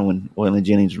 78 is kind of when Waylon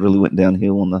Jennings really went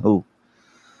downhill on the whole.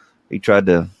 He tried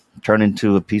to turn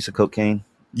into a piece of cocaine.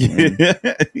 Yeah,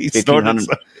 he started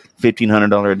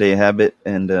 $1,500 a day habit,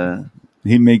 and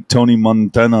he'd make Tony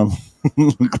Montana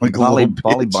look like Polly a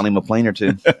little bitch. bought him a plane or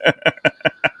two.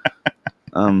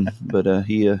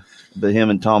 But him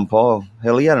and Tom Paul,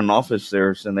 hell, he had an office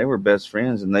there, and they were best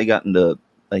friends, and they got into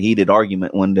a heated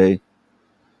argument one day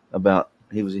about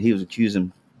he was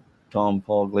accusing Tom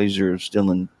Paul Glazier of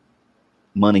stealing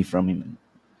money from him.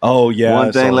 Oh yeah,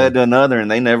 one thing led to another, and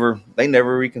they never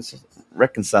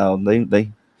reconciled.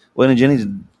 They Waylon Jennings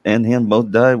and him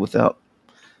both died without,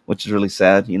 which is really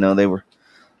sad. They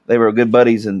were good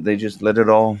buddies, and they just let it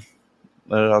all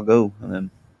go. And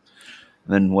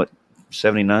then what?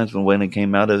 79 is when Waylon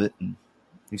came out of it, and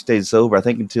he stayed sober, I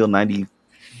think, until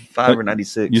 95 or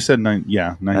 96. You said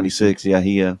 96. Yeah,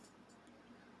 he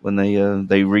when they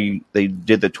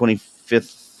did the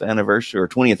 25th anniversary or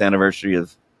 20th anniversary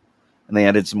of, and they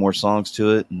added some more songs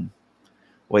to it, and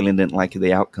Waylon didn't like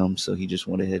the outcome, so he just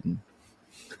went ahead and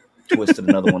twisted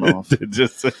another one off.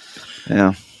 Just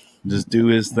do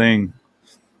his thing.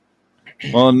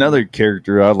 Well, another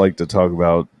character I'd like to talk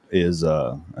about is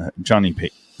Johnny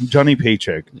Paycheck. Johnny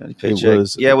Paycheck.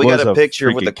 We got a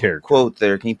picture with a quote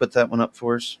there. Can you put that one up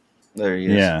for us? There he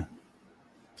is. Yeah.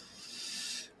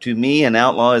 To me, an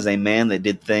outlaw is a man that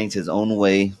did things his own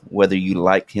way, whether you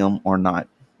liked him or not.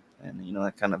 And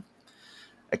that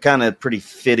kind of pretty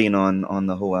fitting on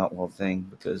the whole outlaw thing,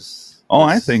 because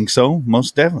I think so,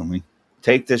 most definitely.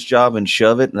 Take this job and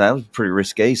shove it. That was pretty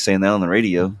risque saying that on the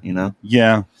radio.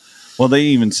 Yeah. Well, they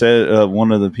even said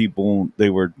one of the people it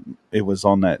was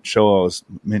on that show I was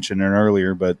mentioning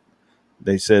earlier, but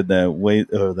they said that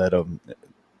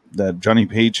that Johnny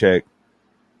Paycheck,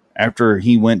 after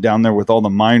he went down there with all the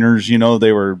miners, you know,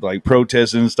 they were like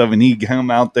protesting and stuff, and he come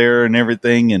out there and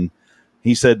everything, and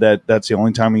he said that that's the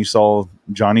only time he saw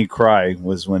Johnny cry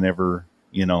was whenever,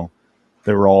 you know,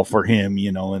 they were all for him,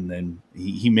 you know, and then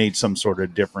he made some sort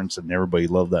of difference, and everybody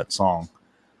loved that song.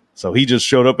 So he just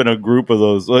showed up in a group of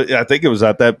those. I think it was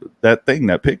at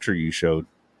that picture you showed.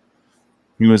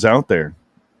 He was out there.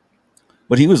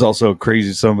 But he was also a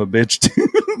crazy son of a bitch, too.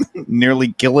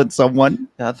 Nearly killing someone.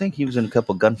 Yeah, I think he was in a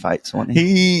couple gunfights, wasn't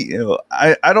he?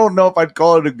 I don't know if I'd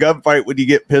call it a gunfight when you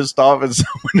get pissed off at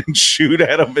someone and shoot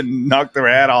at them and knock their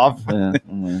hat off.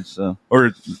 Yeah, so.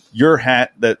 Or your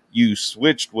hat that you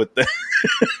switched with the...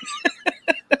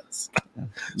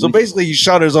 So basically, he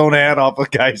shot his own hat off a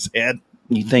guy's head.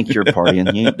 You think you're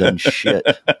partying. You ain't done shit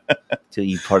till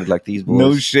you partied like these boys.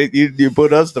 No shit. You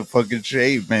put us to fucking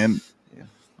shame, man. Yeah.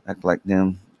 Act like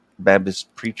them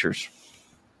Baptist preachers.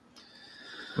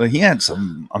 But he had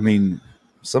some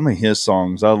of his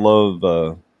songs. I love,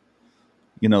 the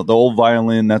Old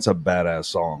Violin. That's a badass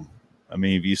song. I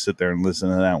mean, if you sit there and listen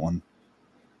to that one,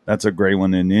 that's a great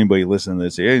one. And anybody listen to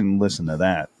this, you didn't listen to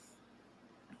that.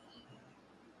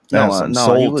 He was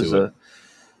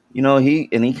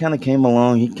he kind of came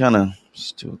along. He kind of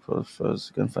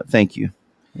gunfight. Thank you.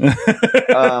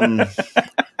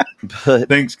 But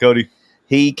thanks, Cody.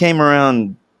 He came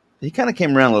around. He kind of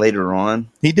came around later on.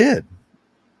 He did,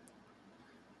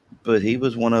 but he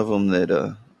was one of them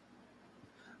that,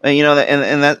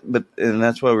 and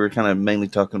that's why we were kind of mainly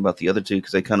talking about the other two,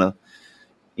 because they kind of,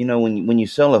 when you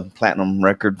sell a platinum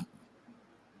record,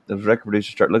 the record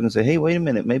producers start looking and say, hey, wait a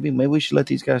minute, maybe we should let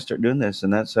these guys start doing this.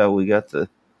 And that's how we got the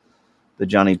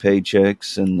Johnny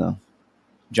Paychecks and the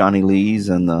Johnny Lees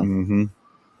and the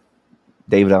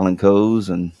David Allan Coes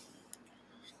and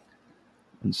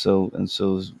so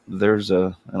there's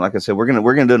and like I said, we're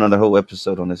gonna do another whole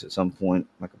episode on this at some point,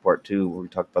 like a part 2 where we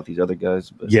talk about these other guys.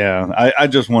 But yeah, I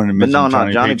just wanted to mention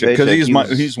Johnny Paycheck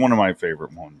because he's one of my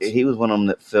favorite ones. He was one of them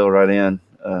that fell right in.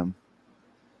 I'm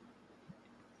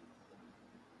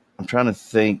trying to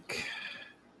think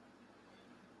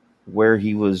where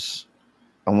he was.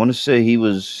 I want to say he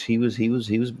was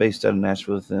based out of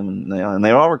Nashville with them, and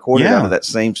they all recorded out of that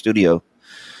same studio,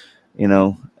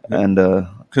 and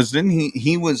because then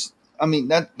he was. I mean,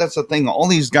 that's the thing. All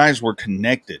these guys were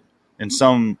connected in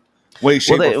some way,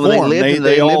 shape, or form. They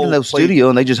lived in the studio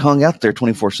and they just hung out there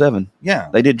 24/7. Yeah,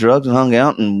 they did drugs and hung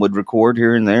out and would record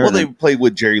here and there. Well, they played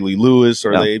with Jerry Lee Lewis,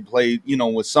 or they played,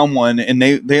 with someone, and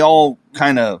they all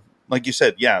kind of, like you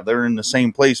said, they're in the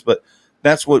same place. But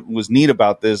that's what was neat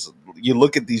about this. You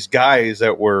look at these guys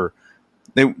that were,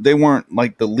 they weren't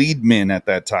like the lead men at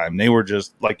that time. They were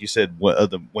just, like you said,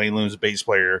 the Waylon was a bass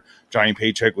player, Johnny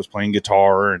Paycheck was playing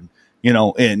guitar, and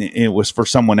and it was for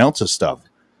someone else's stuff.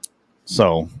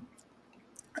 So,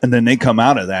 and then they come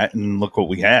out of that, and look what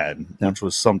we had, which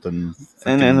was something.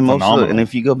 And most of and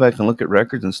if you go back and look at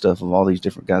records and stuff of all these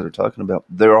different guys we're talking about,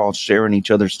 they're all sharing each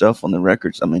other's stuff on the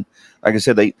records. I mean, like I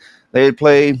said, they had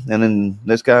played, and then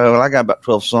this guy, I got about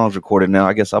 12 songs recorded now.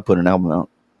 I guess I'll put an album out.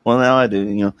 Well, now I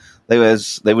do. They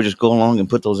would just go along and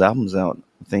put those albums out.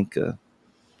 I think,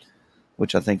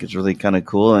 which I think is really kind of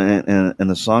cool. And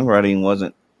the songwriting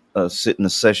wasn't sit in a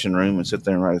session room and sit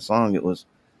there and write a song. It was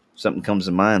something comes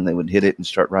to mind, they would hit it and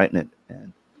start writing it,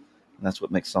 and that's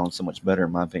what makes songs so much better,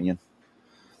 in my opinion.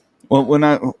 Well, when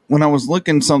I was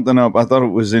looking something up, I thought it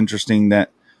was interesting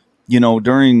that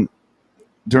during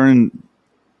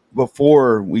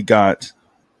before we got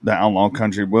the outlaw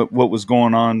country, what was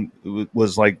going on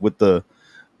was like with the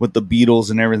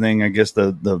Beatles and everything. I guess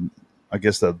the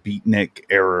beatnik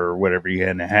era or whatever you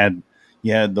had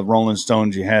the Rolling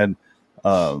Stones, you had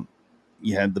the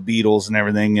Beatles and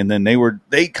everything, and then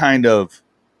they kind of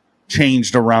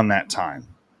changed around that time.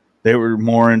 They were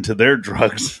more into their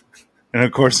drugs, and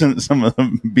of course, some of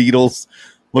the Beatles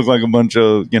look like a bunch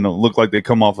of look like they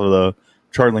come off of the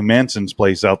Charlie Manson's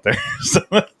place out there.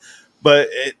 But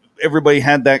everybody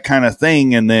had that kind of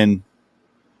thing, and then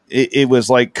it was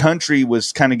like country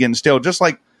was kind of getting stale, just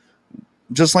like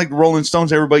Rolling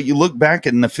Stones. Everybody, you look back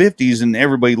in the 50s and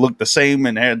everybody looked the same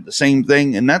and had the same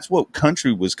thing, and that's what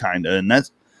country was kind of. And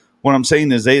that's what I'm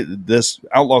saying is this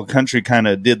outlaw country kind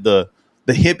of did the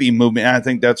hippie movement. And I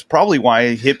think that's probably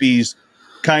why hippies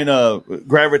kind of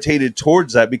gravitated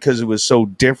towards that, because it was so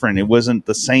different. It wasn't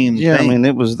the same thing. I mean,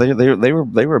 it was they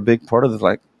were a big part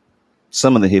of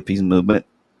some of the hippies movement.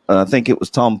 I think it was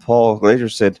Tom Paul later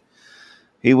said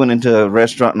he went into a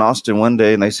restaurant in Austin one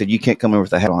day and they said, "You can't come in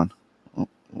with a hat on."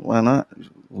 Why not?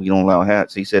 We don't allow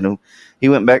hats. He said he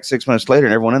went back 6 months later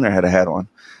and everyone in there had a hat on.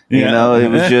 It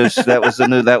was just that was a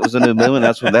new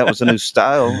movement. That was a new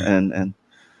style, and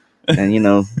And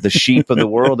the sheep of the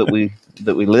world that we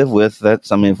live with.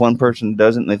 That's, I mean, if one person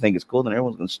does it and they think it's cool, then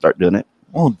everyone's going to start doing it.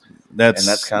 Well, that's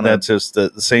just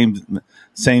the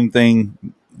same thing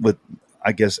with,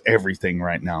 I guess, everything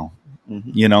right now.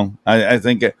 Mm-hmm. I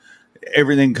think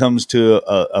everything comes to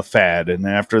a fad, and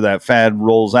after that fad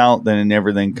rolls out, then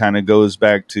everything kind of goes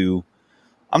back to,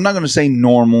 I'm not going to say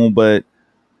normal, but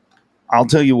I'll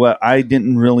tell you what, I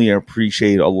didn't really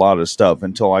appreciate a lot of stuff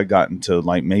until I got into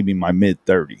like maybe my mid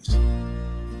 30s.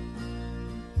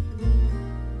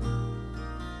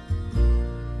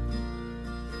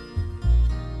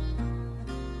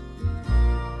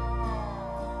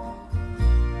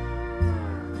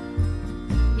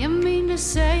 You mean to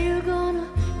say you're gonna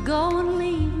go and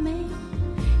leave me?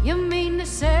 You mean to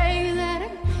say that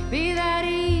it'd be that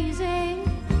easy?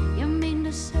 You mean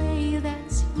to say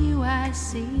that's you I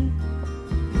see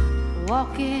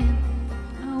walking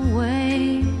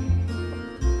away?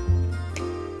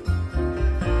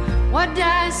 What did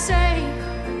I say?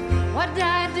 What did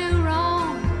I do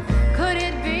wrong? Could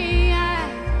it be I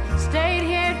stayed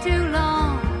here too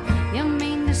long? You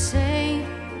mean to say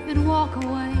you'd walk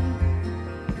away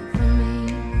from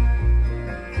me?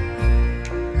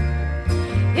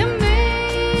 You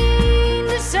mean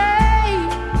to say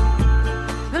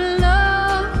the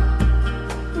love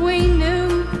we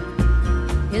knew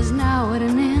is now at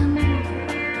an end?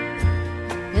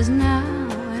 Is now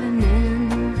at an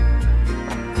end?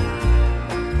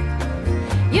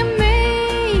 You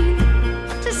mean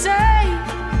to say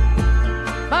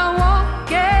by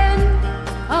walking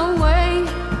away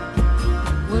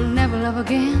we'll never love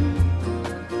again?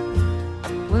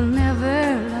 We'll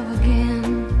never love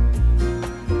again.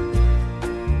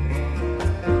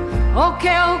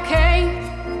 Okay,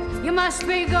 you must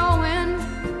be going,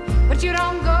 but you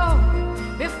don't go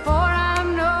before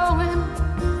I'm knowing.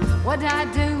 What did I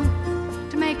do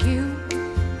to make you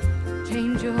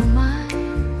change your mind?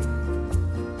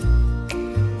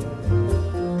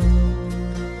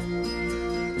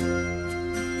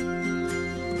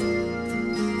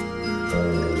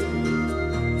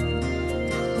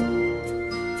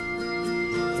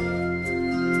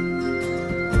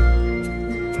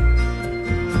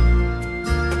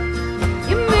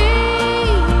 You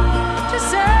mean to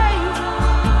say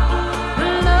the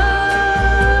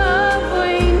love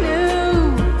we knew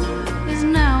is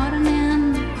now at an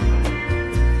end?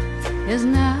 Is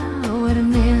now at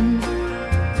an end?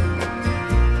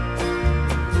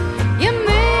 You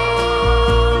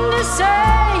mean to say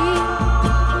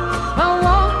by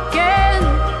walking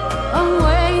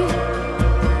away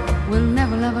we'll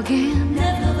never love again?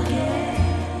 Never love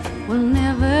again. We'll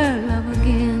never love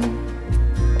again.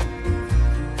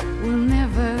 We'll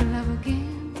never love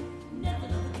again. Never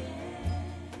love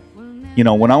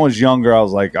again. When I was younger, I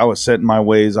was set in my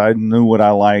ways. I knew what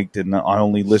I liked, and I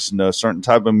only listened to a certain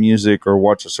type of music or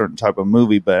watch a certain type of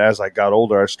movie. But as I got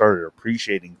older, I started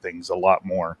appreciating things a lot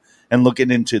more and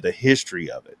looking into the history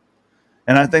of it.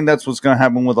 And I think that's what's going to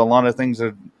happen with a lot of things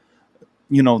that,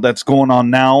 that's going on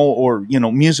now, or,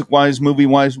 music-wise,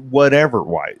 movie-wise,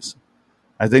 whatever-wise.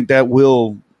 I think that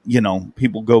will,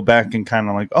 people go back and kind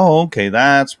of like, oh, okay,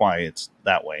 that's why it's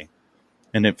that way.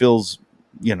 And it feels,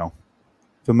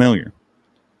 familiar.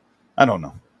 I don't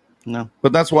know. No.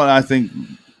 But that's what I think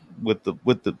with the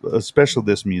especially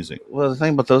this music. Well, the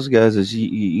thing about those guys is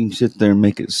you can sit there and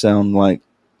make it sound like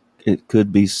it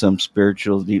could be some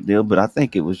spiritual deep deal, but I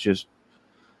think it was just,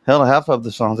 hell, half of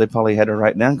the songs they probably had to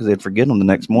write down because they'd forget them the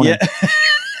next morning. Yeah.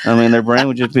 I mean, their brain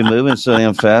would just be moving so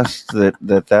damn fast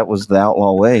that was the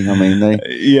outlaw way. I mean,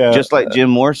 just like Jim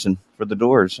Morrison for the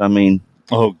Doors. I mean,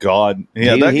 oh God,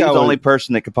 yeah, he was the only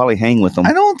person that could probably hang with them.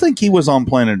 I don't think he was on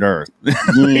planet Earth.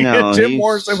 No, Jim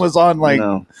Morrison was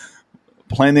on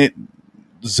planet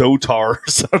Zotar or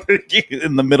something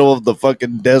in the middle of the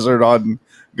fucking desert on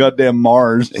goddamn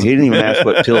Mars. He didn't even ask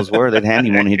what pills were. They'd hand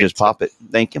him one. He'd just pop it.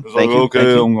 Thank you. Thank you. Okay,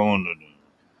 thank you. I'm going to do.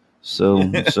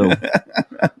 So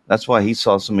that's why he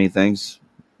saw so many things.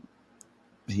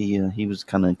 He was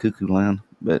kind of in cuckoo land,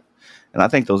 and I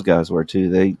think those guys were too.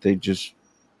 They just,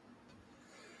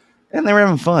 and they were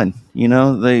having fun.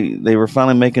 They were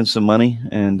finally making some money,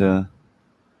 and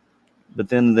but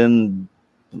then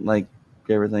like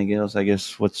everything else, I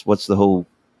guess what's the whole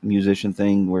musician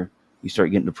thing where you start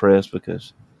getting depressed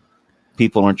because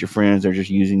people aren't your friends; they're just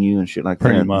using you and shit like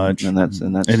Pretty that. much, and that's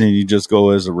and then you just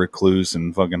go as a recluse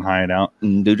and fucking hide out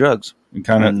and do drugs. And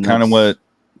kind of what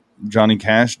Johnny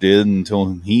Cash did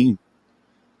until he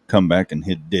come back and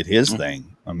did his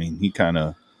thing. I mean, he kind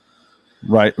of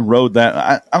rode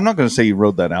that. I'm not going to say he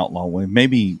rode that outlaw way.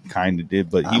 Maybe he kind of did,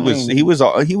 but he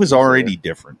was already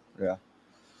different. Yeah,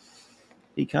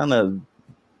 he kind of,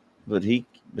 but he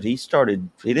But he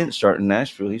didn't start in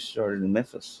Nashville. He started in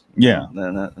Memphis. Yeah.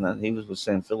 And he was with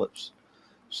Sam Phillips.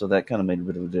 So that kind of made a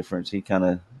bit of a difference. He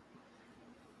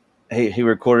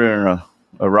recorded in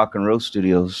a rock and roll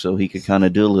studio, so he could kind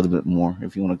of do a little bit more,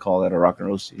 if you want to call that a rock and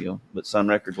roll studio. But Sun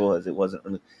Records it wasn't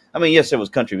really. I mean, yes, there was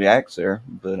country acts there,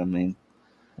 but I mean,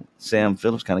 Sam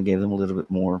Phillips kind of gave them a little bit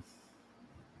more.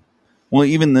 Well,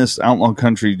 even this outlaw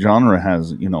country genre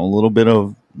has, you know, a little bit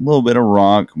of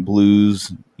rock,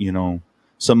 blues, you know,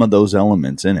 some of those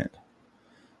elements in it.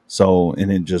 So,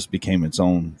 and it just became its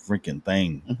own freaking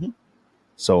thing. Mm-hmm.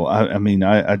 So, I mean,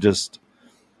 I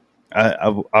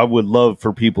would love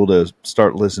for people to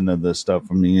start listening to this stuff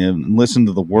from me and listen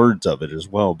to the words of it as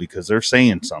well, because they're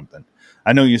saying something.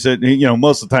 I know you said, you know,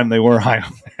 most of the time they were high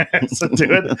on acid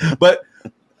to it, but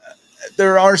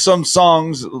there are some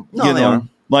songs,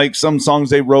 like some songs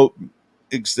they wrote,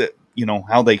 you know,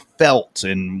 how they felt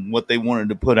and what they wanted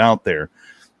to put out there.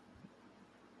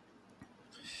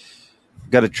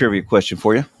 Got a trivia question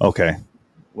for you. Okay.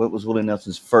 What was Willie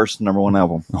Nelson's first #1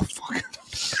 album? Oh, fuck.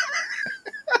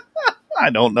 I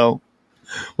don't know.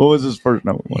 What was his first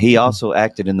 #1? He also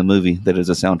acted in the movie that is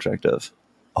a soundtrack of.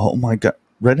 Oh, my God.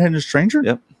 Red-Headed Stranger?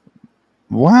 Yep.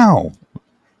 Wow.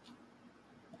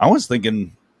 I was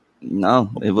thinking...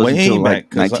 No, it wasn't until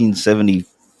like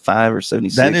 1975 or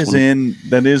 76.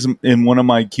 That is in one of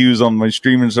my queues on my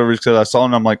streaming service, because I saw it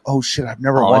and I'm like, oh shit, I've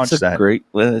never watched that. Great.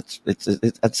 Well,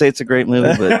 I'd say it's a great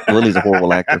movie, but Willie's a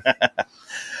horrible actor.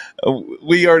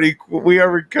 We already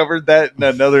covered that in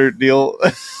another deal.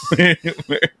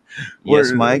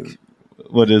 Yes, Mike.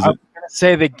 What is it?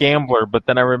 Say The Gambler, but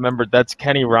then I remembered that's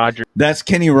Kenny Rogers. That's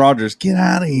Kenny Rogers. Get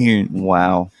out of here!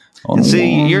 Wow. And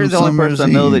see, you're the only person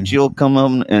I know that you'll come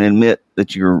on and admit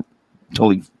that you're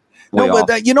totally way off.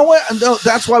 But you know what? No,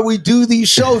 that's why we do these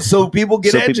shows, so people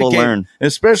get educated, people learn.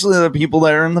 Especially the people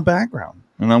that are in the background.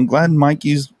 And I'm glad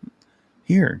Mikey's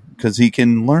here, because he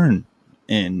can learn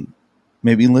and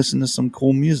maybe listen to some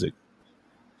cool music.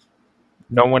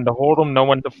 No one to hold him, no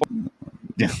one to fold.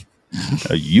 Yeah.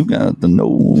 You got the no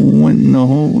one to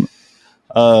hold.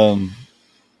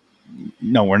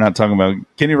 No, we're not talking about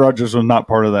Kenny Rogers. Was not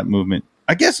part of that movement.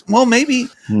 I guess. Well, maybe.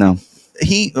 No.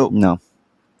 He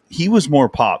was more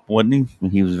pop, wasn't he?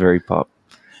 He was very pop.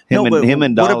 Him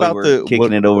and Dolly were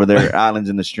kicking it over there, Islands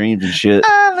in the Streams and shit.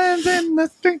 Islands in the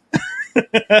Streams.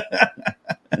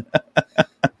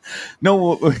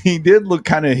 No, he did look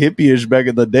kind of hippie-ish back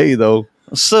in the day, though.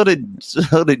 So did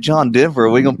John Denver. Are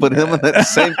we gonna put him in that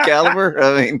same caliber?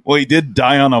 I mean, well, he did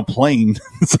die on a plane.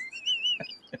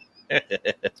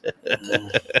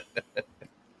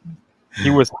 He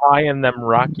was high in them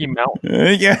Rocky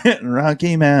Mountains. Yeah,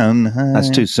 Rocky Mountain High. That's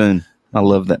too soon. I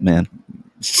love that man.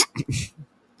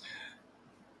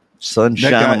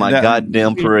 Sunshine on my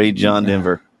goddamn parade, John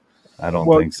Denver. I don't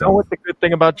think so. You know what the good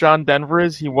thing about John Denver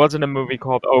is? He was in a movie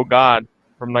called Oh God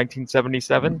from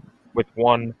 1977 with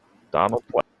one Donald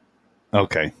Pleasence.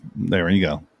 Okay, there you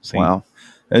go. See? Wow.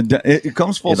 It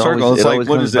comes full circle. It's like,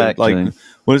 what is it? Like,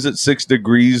 what is it? 6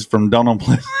 Degrees from Donald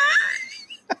Pleasence.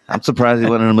 I'm surprised he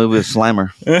wasn't in a movie with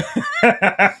Slimer.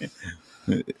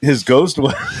 His ghost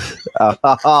was.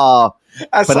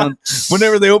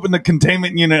 Whenever they opened the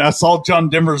containment unit, I saw John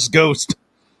Denver's ghost.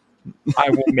 I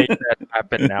will make that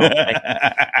happen now.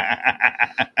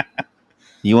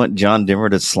 You want John Denver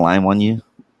to slime on you?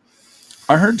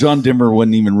 I heard John Denver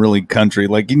wasn't even really country.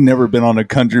 Like, he'd never been on a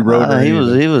country road. He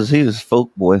was folk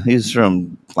boy. He's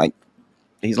from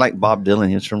he's like Bob Dylan.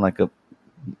 He's from like a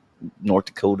North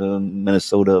Dakota,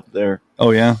 Minnesota up there.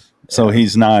 Oh yeah. So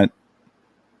he's not.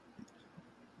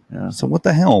 Yeah. So what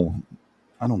the hell?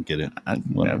 I don't get it.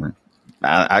 Whatever.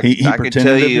 I can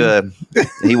tell you,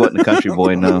 he wasn't a country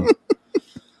boy. No.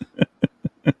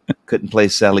 Couldn't play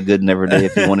Sally Gooden every day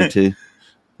if he wanted to.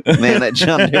 Man, that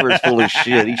John Denver's full of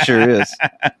shit. He sure is.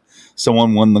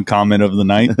 Someone won the comment of the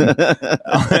night.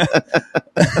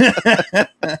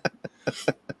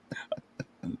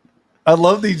 I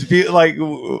love these people. Like,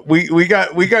 we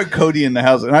got Cody in the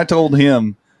house, and I told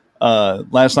him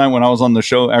last night when I was on the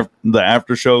show, the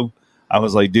after show, I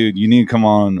was like, dude, you need to come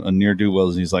on a Near Do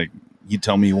Wells. He's like, you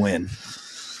tell me when,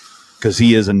 because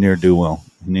he is a Near Do Well,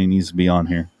 and he needs to be on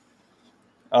here.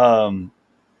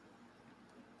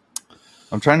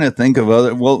 I'm trying to think of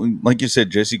other. Well, like you said,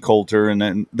 Jesse Coulter, and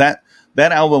then that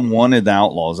album, Wanted the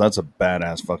Outlaws. That's a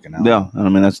badass fucking album. Yeah, I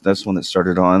mean that's one that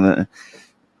started on.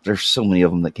 There's so many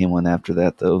of them that came on after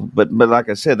that, though. But like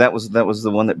I said, that was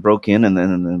the one that broke in,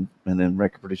 and then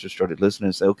record producers started listening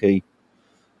and said, okay,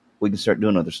 we can start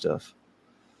doing other stuff.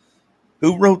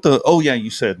 Who wrote the? Oh yeah, you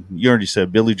already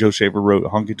said Billy Joe Shaver wrote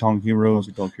Honky Tonk Heroes,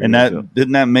 and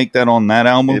didn't that make that on that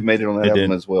album? It made it on that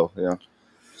album as well. Yeah.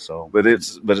 So, But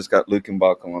it's got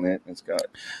Luckenbach on it. It's got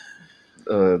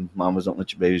Mamas Don't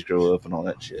Let Your Babies Grow Up and all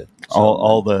that shit. So,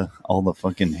 all the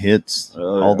fucking hits,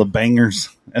 all the bangers,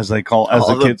 as they call, as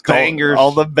All the kids the call bangers. it,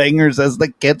 all the bangers, as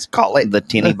the kids call it. the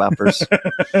teeny boppers.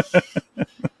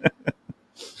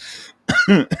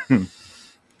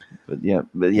 But yeah,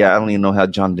 I don't even know how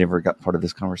John Denver got part of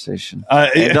this conversation.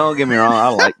 And don't get me wrong, I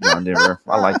like John Denver.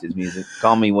 I liked his music.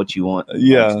 Call me what you want.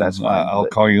 Yeah, that's fine. I'll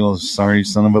but call you a sorry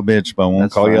son of a bitch, but I won't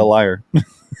That's call you a fine. liar.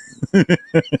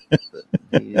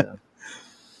 yeah.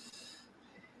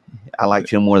 I liked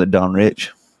him more than Don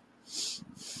Rich.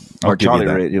 I'll Or give you Charlie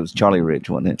that. Rich. It was Charlie Rich,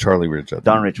 wasn't it? Charlie Rich.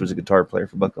 Don Rich was a guitar player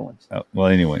for Buck Owens. Well,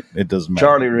 anyway, it doesn't matter.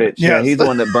 Charlie Rich. Yeah, Yes. he's the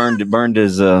one that burned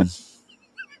his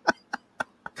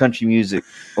country music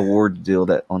award deal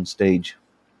that on stage.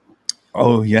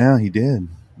 Oh yeah, he did.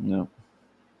 No.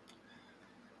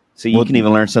 So you can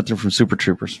even learn something from Super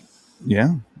Troopers.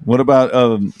 Yeah. What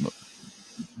about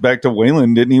back to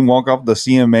Waylon? Didn't he walk off the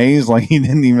CMAs? Like he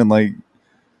didn't even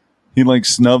he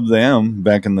snubbed them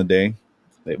back in the day.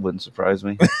 It wouldn't surprise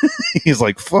me. He's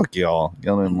like, "Fuck y'all."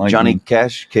 Y'all didn't like Johnny me.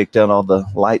 Cash kicked out all the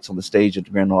lights on the stage at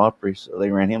the Grand Ole Opry, so they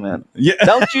ran him out. Yeah.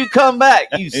 Don't you come back,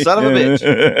 you son of a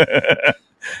bitch.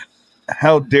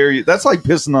 How dare you? That's like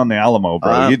pissing on the Alamo,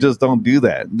 bro. You just don't do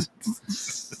that.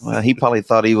 Well, he probably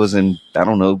thought he was in, I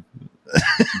don't know,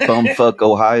 bumfuck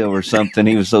Ohio or something.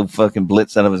 He was so fucking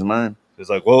blitzed out of his mind. It's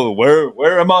like, whoa,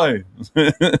 where am I?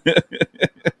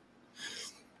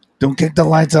 Don't kick the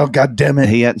lights out, goddammit.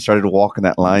 He hadn't started walking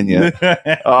that line yet.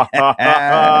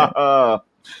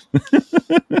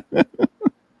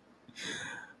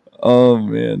 Oh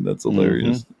man, that's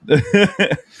hilarious.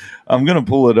 I'm gonna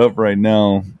pull it up right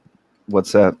now.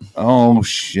 What's that? Oh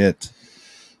shit,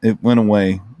 it went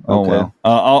away. Oh Okay. well,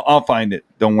 I'll find it.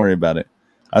 Don't worry about it.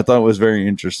 I thought it was very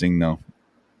interesting though.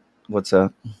 What's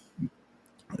that?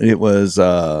 It was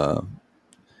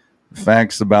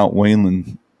facts about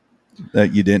Waylon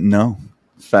that you didn't know.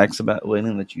 Facts about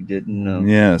Waylon that you didn't know.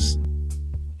 Yes.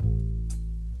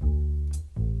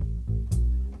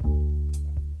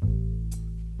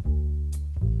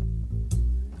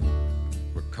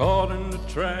 We're caught in the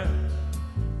trap.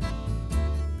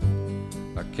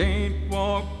 I can't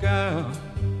walk out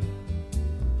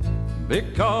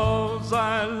because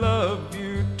I love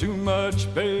you too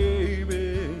much,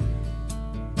 baby.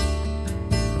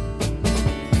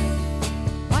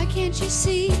 Why can't you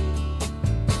see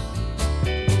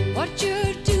what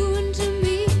you're doing to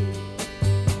me?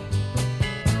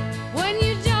 When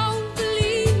you don't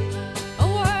believe a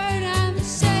word I'm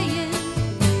saying,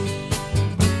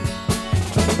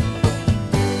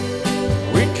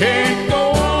 We can't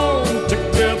go on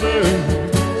together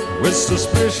with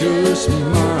suspicious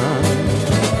minds.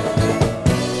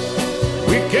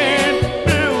 We can't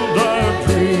build our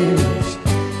dreams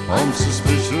on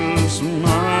suspicious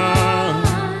minds.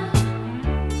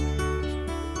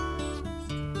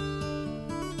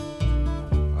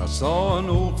 I saw an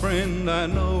old friend I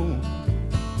know.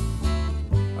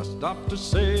 I stopped to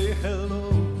say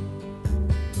hello,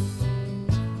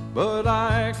 but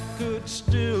I could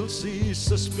still see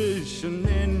suspicion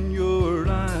in your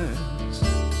eyes.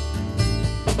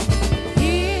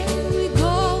 here we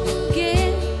go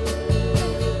again.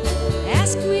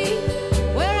 Ask me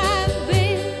where I've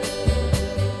been.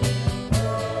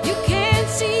 You can't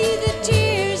see the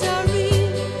tears are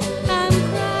real. I'm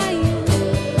crying.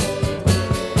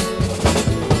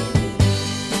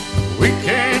 We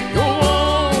can't go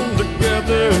on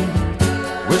together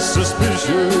with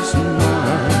suspicious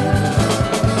minds.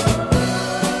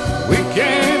 We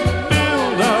can't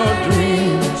build our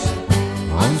dreams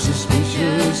on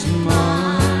suspicious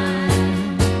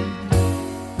minds.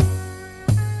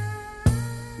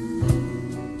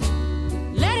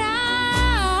 Let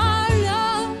our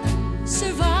love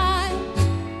survive.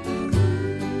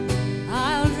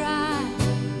 I'll dry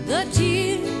the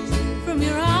tears from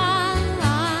your eyes.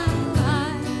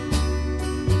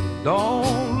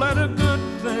 Don't let a good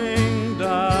thing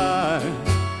die.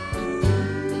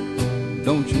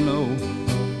 Don't you know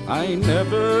I ain't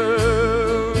never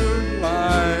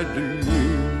lied to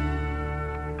you.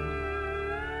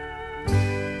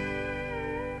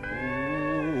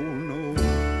 Oh no.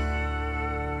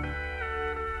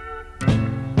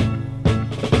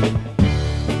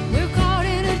 We're caught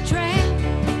in a trap.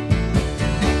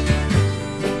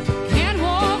 Can't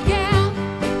walk out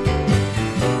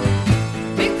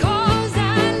because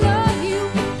I love you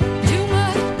too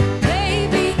much,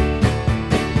 baby.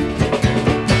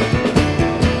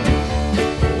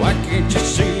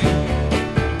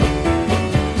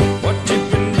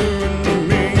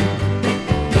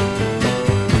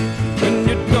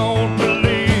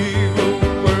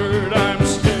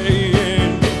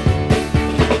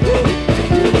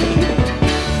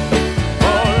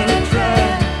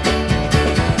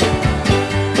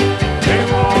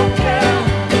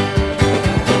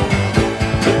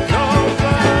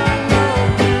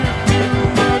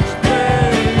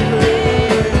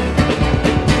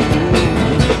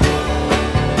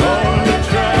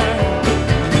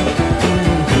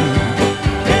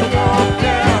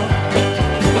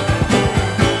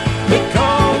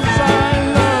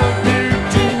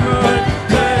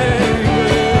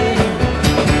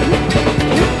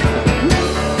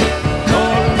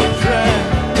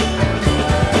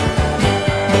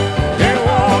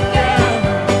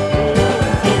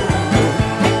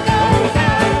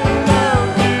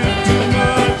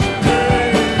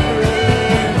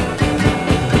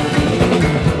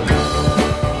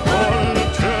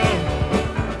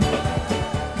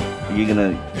 Are you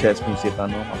gonna test me and see if I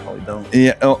know him? I probably don't.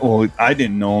 Yeah. Oh, well, I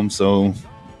didn't know him, so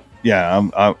yeah.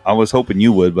 I was hoping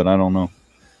you would, but I don't know.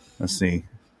 Let's see.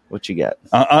 What you got?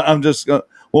 I'm just well,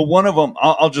 one of them.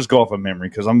 I'll just go off of memory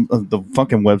because I'm the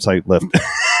fucking website left.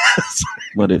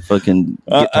 What, it fucking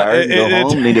get tired and go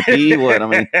home? Need to pee? What? I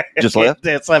mean, just left?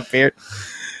 It disappeared.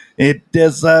 It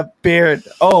disappeared.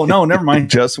 Oh no, never mind.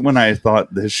 Just when I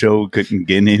thought the show couldn't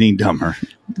get any dumber.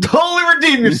 Totally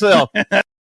redeem yourself.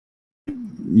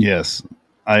 Yes,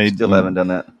 I Still haven't done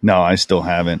that. No, I still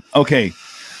haven't. Okay,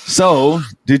 so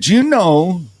did you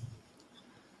know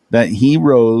that he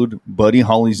rode Buddy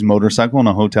Holly's motorcycle in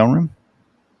a hotel room?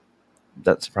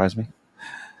 That surprised me.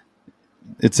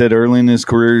 It said early in his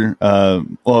career, well,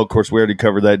 of course, we already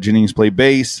covered that. Jennings played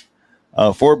bass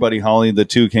for Buddy Holly. The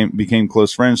two became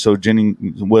close friends, so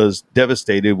Jennings was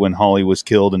devastated when Holly was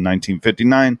killed in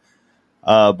 1959.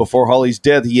 Before Holly's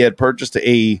death, he had purchased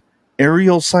a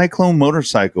Ariel Cyclone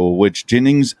motorcycle, which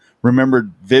Jennings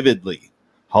remembered vividly.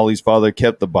 Holly's father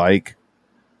kept the bike,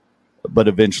 but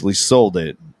eventually sold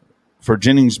it. For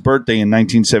Jennings' birthday in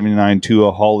 1979, two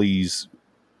of Holly's,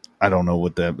 I don't know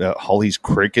what that, Holly's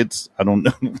Crickets? I don't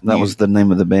know. That was the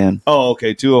name of the band. Oh,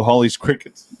 okay. Two of Holly's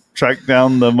Crickets tracked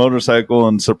down the motorcycle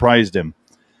and surprised him.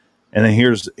 And then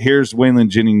here's Waylon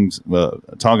Jennings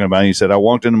talking about it. He said, I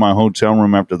walked into my hotel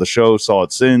room after the show, saw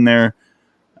it sitting there.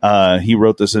 He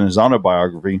wrote this in his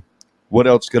autobiography. What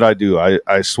else could I do?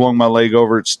 I swung my leg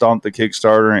over it, stomped the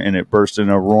Kickstarter, and it burst in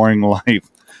a roaring life.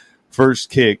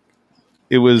 First kick.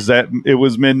 It was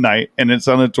midnight, and it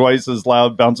sounded twice as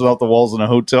loud, bouncing off the walls in a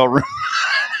hotel room.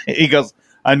 He goes,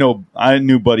 I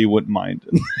knew Buddy wouldn't mind.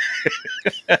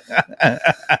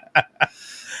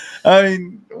 I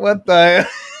mean, what the?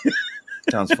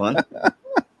 Sounds fun.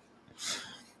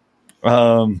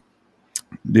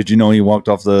 Did you know he walked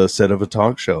off the set of a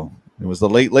talk show? It was the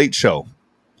Late Late Show,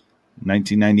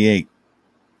 1998.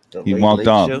 He walked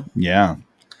off. Show? Yeah,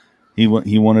 he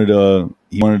wanted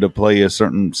to play a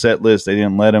certain set list. They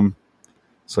didn't let him,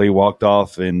 so he walked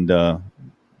off. And I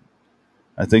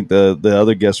think the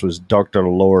other guest was Dr.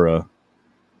 Laura.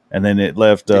 And then it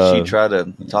left. Did she try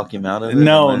to talk him out of it?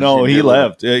 No, he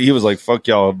left. He was like, "Fuck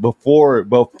y'all!"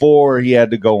 Before he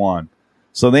had to go on,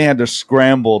 so they had to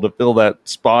scramble to fill that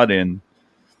spot in.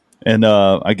 And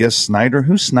I guess Snyder.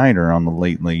 Who's Snyder on the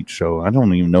Late Late Show? I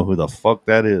don't even know who the fuck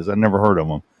that is. I never heard of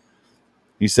him.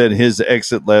 He said his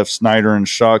exit left Snyder in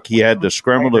shock. He had to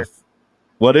scramble to.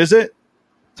 What is it?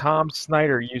 Tom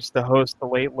Snyder used to host the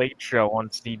Late Late Show on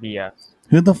CBS.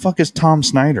 Who the fuck is Tom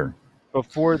Snyder?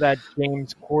 Before that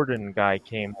James Corden guy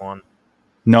came on.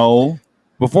 No.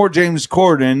 Before James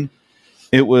Corden,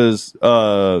 it was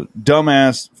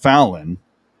dumbass Fallon.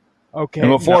 Okay.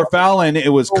 And before Fallon,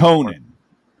 it was Conan.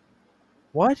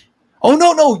 What? Oh,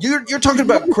 no. You're talking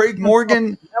about Craig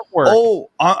Morgan? Network. Oh,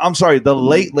 I'm sorry. The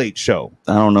Late Late Show.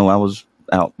 I don't know. I was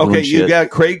out. Okay, you got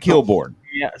Craig Kilborn.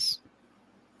 Yes.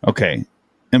 Okay.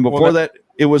 And before that,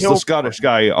 it was the Scottish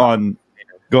guy on...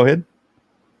 Go ahead.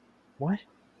 What?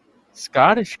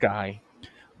 Scottish guy?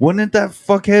 Wasn't it that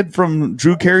fuckhead from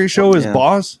Drew Carey show his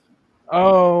boss?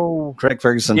 Oh. Craig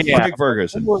Ferguson. Yeah. Craig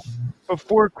Ferguson.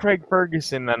 Before Craig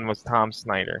Ferguson, then was Tom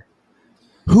Snyder.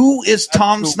 Who is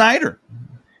Tom Snyder?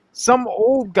 Some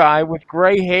old guy with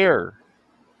gray hair.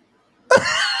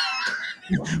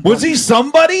 Was he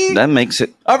somebody? That makes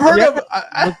it. I've heard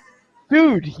of...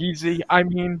 Dude, he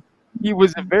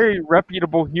was a very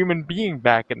reputable human being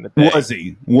back in the day. Was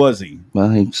he? Well,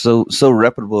 he's so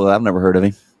reputable. I've never heard of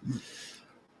him.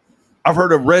 I've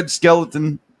heard of Red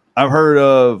Skeleton. I've heard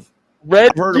of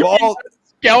all.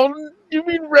 Skeleton? You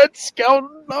mean Red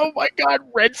Skeleton? Oh my God,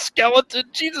 Red Skeleton!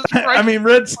 Jesus Christ! I mean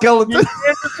Red Skeleton.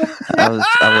 I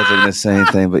wasn't going to say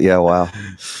anything, but yeah, wow.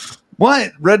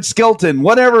 What? Red Skeleton?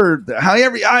 Whatever.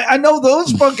 However, I know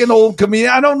those fucking old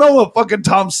comedians. I don't know a fucking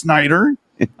Tom Snyder.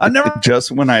 I never. Just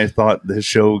when I thought this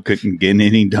show couldn't get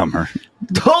any dumber.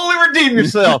 Totally redeem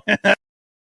yourself.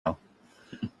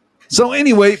 So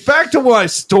anyway, back to my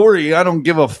story. I don't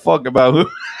give a fuck about who.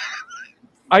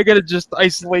 I gotta just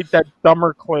isolate that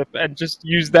dumber clip and just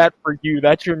use that for you.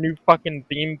 That's your new fucking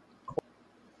theme.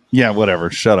 Yeah, whatever.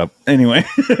 Shut up. Anyway.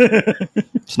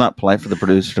 It's not polite for the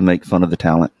producer to make fun of the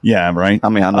talent. Yeah, right. I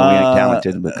mean, I know we ain't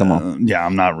talented, but come on. Yeah,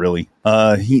 I'm not really.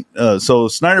 So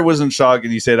Snyder was in shock,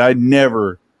 and he said, I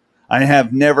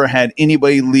have never had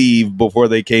anybody leave before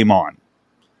they came on.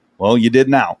 Well, you did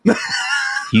now.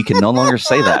 You can no longer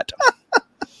say that.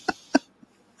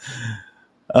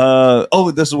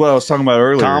 This is what I was talking about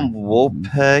earlier. Tom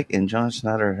Wolpeck and John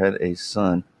Snyder had a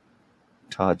son,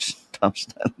 Tom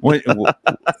Snyder. Wait, hold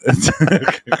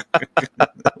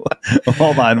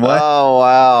on. What? Oh,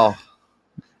 wow.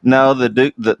 No, the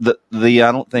Duke, the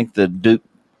I don't think the Duke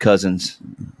cousins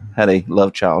had a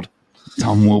love child.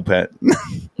 Tom Wopat.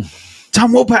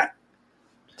 Tom Wopat.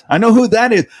 I know who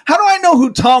that is. How do I know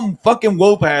who Tom fucking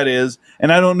Wopat is?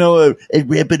 And I don't know a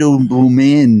reputable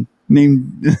man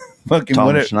named fucking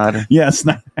Tom Schneider. Yeah,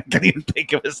 Schneider. I can't even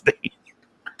think of his name.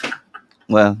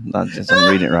 Well, I'm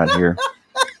reading it right here.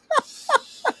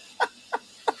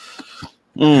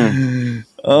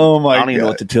 Oh my god! I don't even know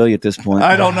what to tell you at this point.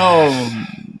 I don't know.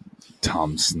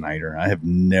 Tom Snyder. I have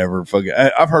never fucking.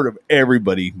 I've heard of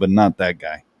everybody, but not that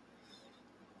guy.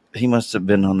 He must have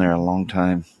been on there a long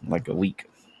time, like a week.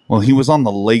 Well, he was on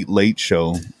the Late Late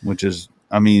Show, which is,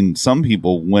 I mean, some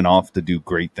people went off to do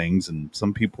great things, and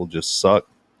some people just suck.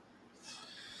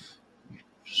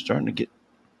 Starting to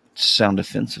sound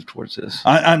offensive towards this.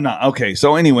 I'm not. Okay,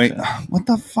 so anyway, what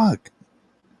the fuck?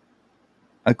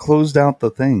 I closed out the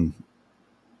thing.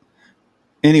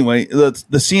 Anyway, the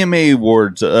CMA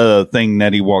Awards thing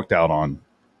that he walked out on.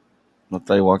 I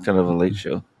thought he walked out of a late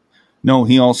show. No,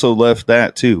 he also left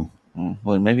that too.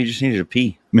 Well, maybe he just needed to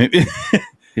pee. Maybe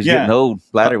He's getting old.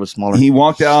 Bladder was smaller. He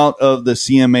walked out of the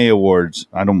CMA Awards.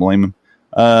 I don't blame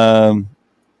him.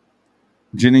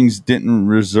 Jennings didn't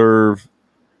reserve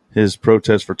his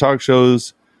protest for talk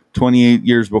shows. 28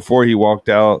 years before he walked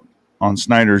out on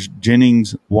Snyder's,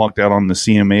 Jennings walked out on the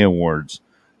CMA Awards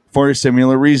for a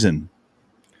similar reason.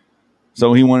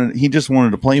 So he just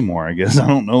wanted to play more, I guess. I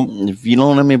don't know. If you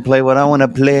don't let me play what I want to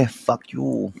play, fuck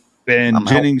you. And I'm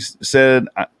Jennings said,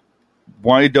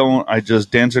 why don't I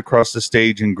just dance across the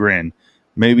stage and grin?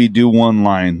 Maybe do one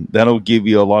line. That'll give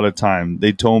you a lot of time.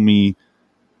 They told me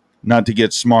not to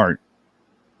get smart.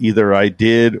 Either I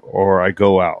did or I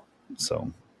go out.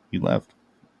 So he left.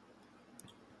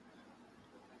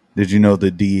 Did you know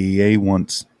the DEA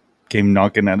once came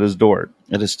knocking at his door?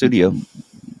 At his studio.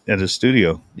 At his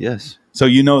studio? Yes. So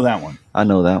you know that one? I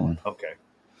know that one. Okay.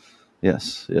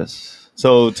 Yes.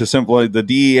 So to simplify, the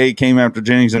DEA came after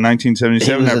Jennings in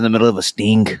 1977. He was in the middle of a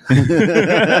sting.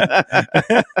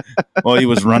 Well, he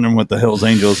was running with the Hells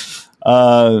Angels.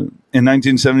 In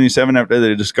 1977, after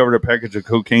they discovered a package of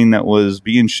cocaine that was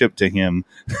being shipped to him.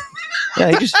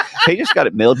 Yeah, he just got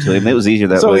it mailed to him. It was easier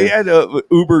that way. So he had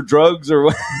Uber drugs or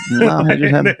what? No,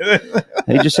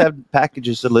 he just had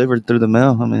packages delivered through the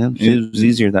mail. I mean, it was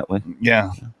easier that way.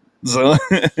 Yeah. So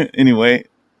anyway,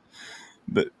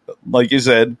 like you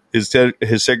said, his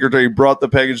secretary brought the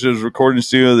package to his recording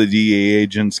studio. The DEA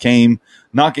agents came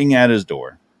knocking at his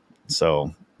door.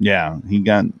 So yeah, he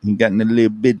got in a little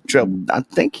bit of trouble. I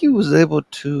think he was able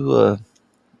to.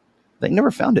 They never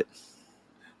found it.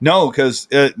 No, because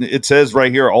it says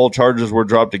right here all charges were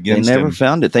dropped against him. They never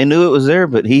found it. They knew it was there,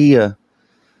 but he had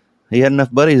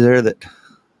enough buddies there that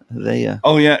they.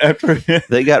 After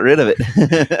they got rid of it.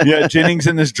 Yeah, Jennings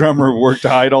and his drummer worked to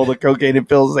hide all the cocaine and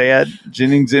pills they had.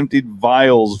 Jennings emptied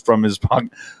vials from his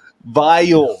pocket.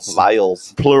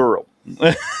 Vials, plural,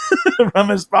 from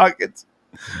his pockets.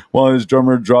 While his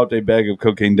drummer dropped a bag of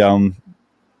cocaine down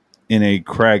in a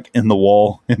crack in the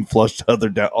wall and flushed the other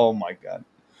down. Oh my God.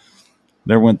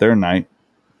 There went their night.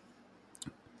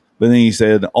 But then he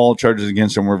said all charges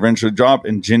against him were eventually dropped,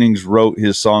 and Jennings wrote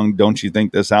his song, Don't You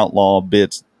Think This Outlaw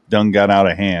Bits Done Got Out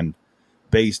of Hand,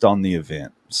 based on the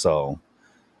event. So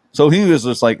he was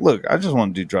just like, look, I just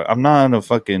want to do drugs. I'm not a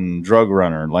fucking drug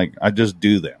runner. Like, I just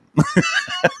do them.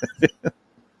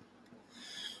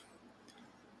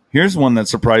 Here's one that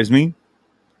surprised me.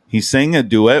 He sang a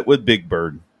duet with Big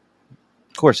Bird.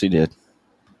 Of course he did.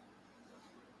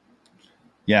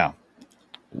 Yeah.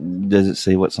 Does it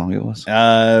say what song it was?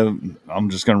 I'm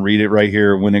just going to read it right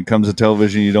here. When it comes to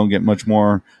television, you don't get much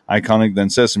more iconic than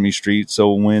Sesame Street.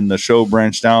 So when the show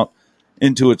branched out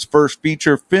into its first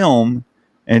feature film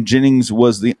and Jennings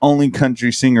was the only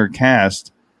country singer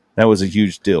cast, that was a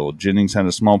huge deal. Jennings had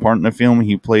a small part in the film.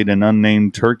 He played an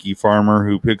unnamed turkey farmer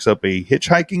who picks up a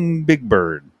hitchhiking Big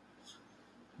Bird.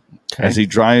 Okay. As he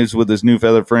drives with his new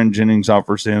feather friend, Jennings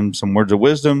offers him some words of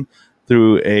wisdom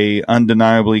through a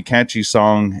undeniably catchy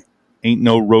song, Ain't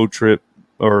No Road Too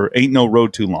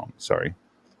Long. Sorry.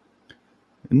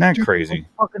 Isn't that crazy?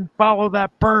 Fucking follow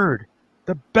that bird.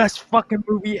 The best fucking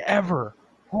movie ever.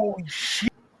 Holy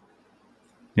shit.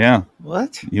 Yeah.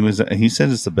 What? He said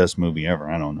it's the best movie ever.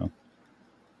 I don't know.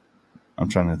 I'm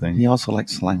trying to think. He also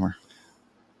likes Slimer.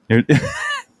 I'm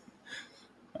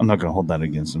not going to hold that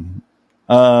against him.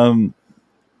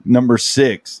 Number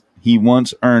 6. He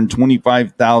once earned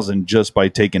 $25,000 just by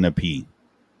taking a pee.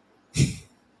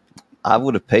 I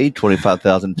would have paid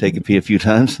 $25,000 to take a pee a few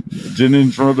times.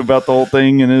 Jennings wrote about the whole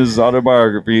thing in his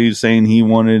autobiography, saying he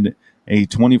wanted a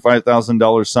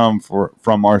 $25,000 sum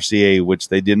from RCA, which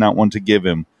they did not want to give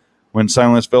him. When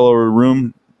silence fell over the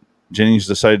room, Jennings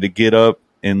decided to get up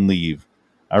and leave.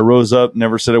 I rose up,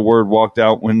 never said a word, walked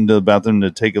out, went into the bathroom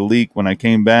to take a leak. When I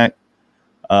came back,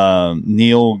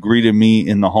 Neil greeted me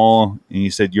in the hall, and he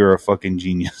said, "You're a fucking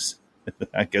genius."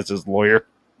 I guess his lawyer.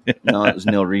 No, it was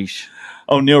Neil Reish.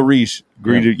 Oh, Neil Reish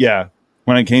greeted. Yeah.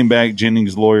 When I came back,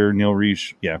 Jennings' lawyer, Neil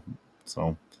Reish. Yeah.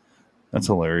 So that's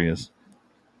hilarious.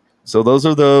 So those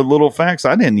are the little facts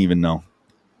I didn't even know.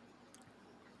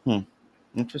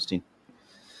 Interesting.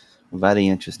 Very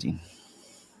interesting.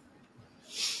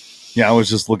 Yeah, I was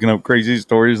just looking up crazy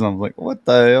stories, and I was like, what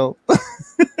the hell?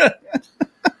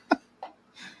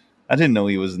 I didn't know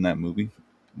he was in that movie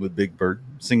with Big Bird,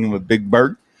 singing with Big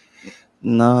Bird.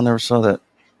 No, I never saw that.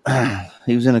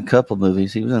 He was in a couple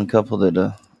movies. He was in a couple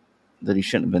that he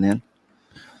shouldn't have been in.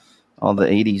 All the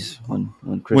 80s when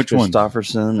Chris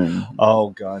Christopherson and oh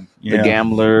god, yeah. The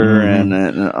Gambler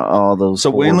and all those.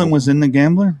 So horrible. Waylon was in The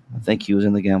Gambler? I think he was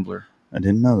in The Gambler. I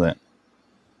didn't know that.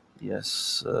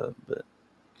 Yes, but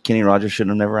Kenny Rogers should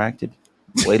have never acted.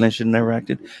 Waylon should have never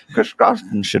acted. Chris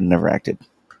Christopherson should have never acted.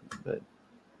 But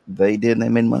they did, and they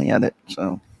made money at it.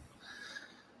 So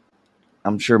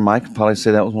I'm sure Mike could probably say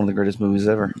that was one of the greatest movies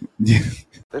ever. This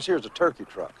here's a turkey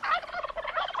truck.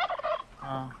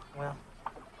 Oh, well.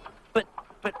 But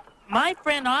my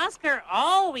friend Oscar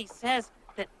always says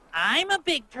that I'm a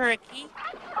big turkey.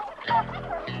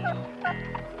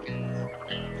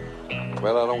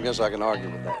 Well, I don't guess I can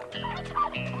argue with that.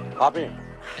 Hop in.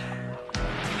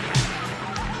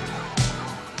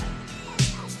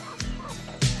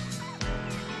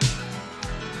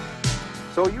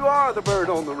 So you are the bird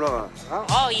on the run, huh?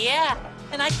 Oh, yeah.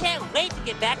 And I can't wait to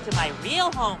get back to my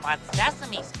real home on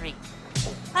Sesame Street.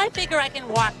 I figure I can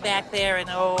walk back there in,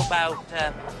 about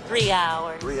 3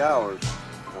 hours. 3 hours?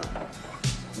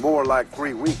 More like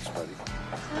 3 weeks, buddy.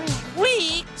 3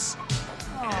 weeks?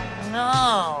 Oh,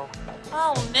 no.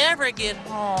 I'll never get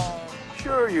home.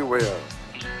 Sure you will.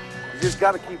 You just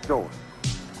gotta keep going.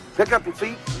 Pick up your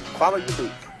feet, follow your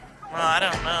beat. Well, I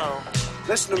don't know.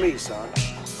 Listen to me, son.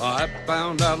 I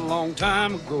found out a long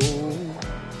time ago.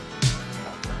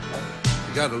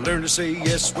 You gotta learn to say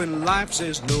yes when life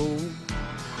says no.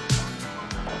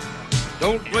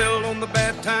 Don't dwell on the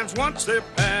bad times once they're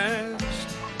past.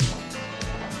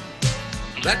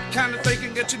 That kind of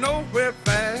thinking gets you nowhere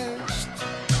fast.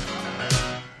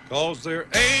 'Cause there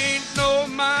ain't no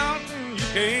mountain you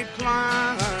can't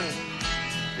climb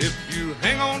if you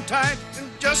hang on tight and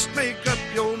just make up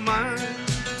your mind.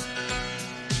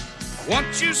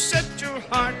 Once you set your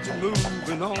heart to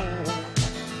moving on,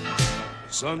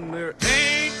 son, there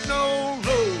ain't no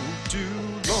road too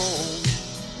long.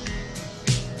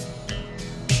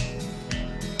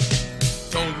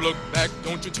 Don't look back,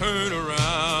 don't you turn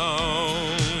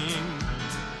around.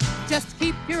 Just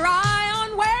keep your eye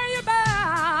on where you're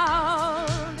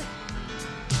bound.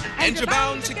 And you're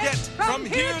bound to get from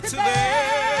here to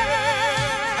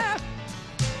there.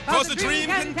 'Cause the dream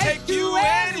can take you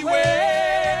anywhere.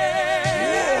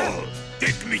 Whoa,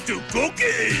 take me to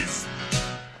cookies.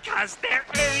 'Cause there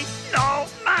ain't no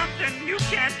mountain you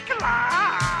can't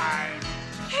climb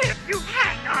if you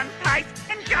hang on tight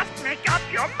and just make up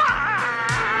your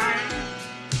mind.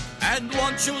 And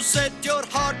once you set your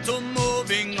heart to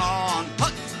moving on,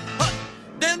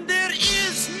 then there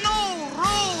is no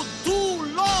road too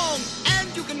long,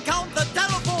 and you can count the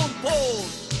telephone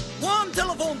poles. 1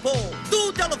 telephone pole,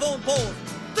 2 telephone poles,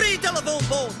 3 telephone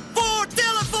poles, 4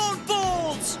 telephone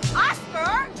poles.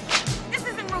 Oscar, this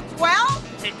isn't Route 12?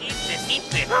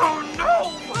 Oh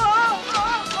no!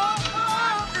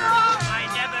 I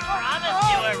never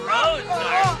promised you a rose,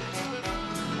 Mark.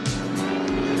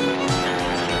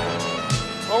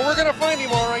 Well, we're gonna find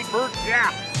him, all right, Bert.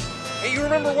 Yeah. Hey, you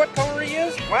remember what color he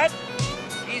is? What?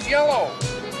 He's yellow.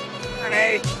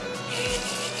 Honey.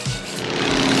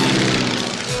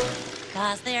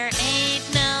 'Cause there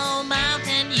ain't no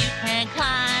mountain you can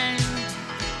climb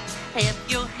if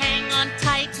you hang on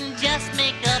tight and just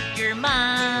make up your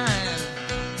mind.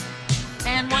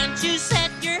 And once you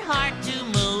set your heart to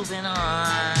moving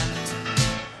on,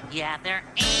 yeah, there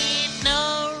ain't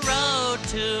no road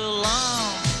too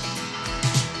long.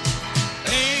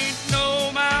 Ain't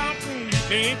no mountain you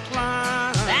can't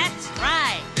climb. That's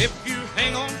right. If you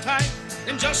hang on tight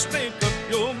and just make up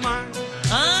your mind.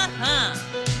 Uh-huh.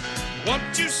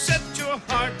 Once you set your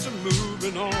heart to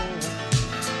moving on,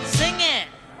 Sing it.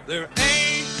 there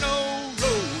ain't no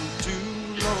road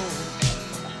too long.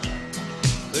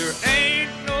 There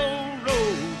ain't no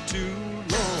road too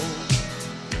long.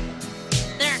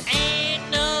 There ain't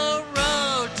no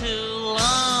road too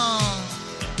long.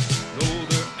 No,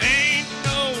 there ain't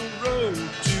no road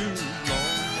too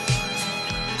long.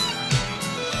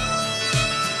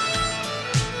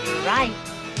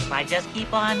 I just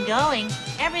keep on going,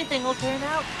 everything will turn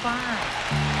out fine.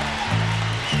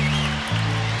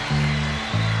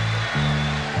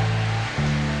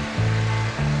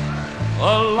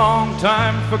 A long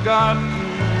time forgotten,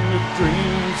 with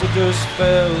dreams that just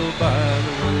fell by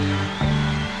the way.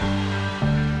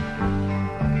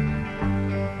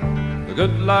 The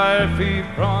good life he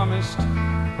promised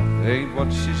ain't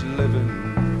what she's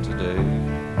living today.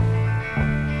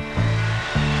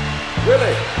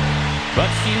 Really? But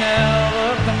she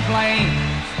never complains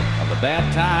of the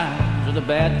bad times or the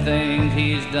bad things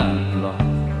he's done, Lord.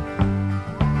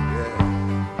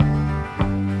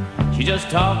 She just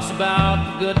talks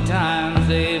about the good times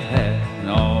they've had and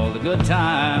all the good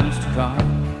times to come.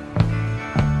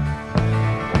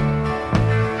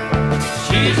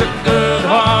 She's a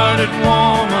good-hearted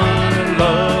woman in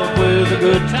love with a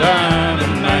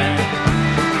good-timing man.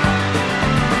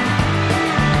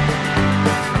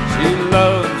 She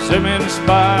loves him in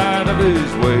spite of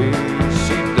his ways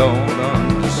she don't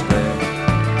understand.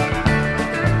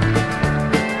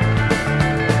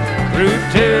 Through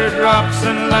teardrops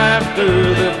and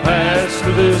laughter they pass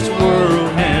through this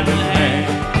world hand in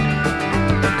hand.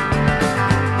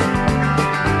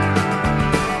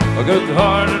 A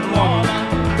good-hearted woman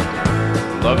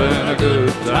loving a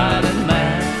good-timing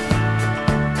man.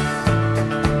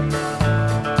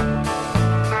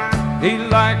 He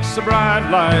likes the bright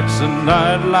lights and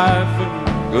nightlife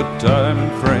and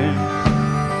good-timing friends.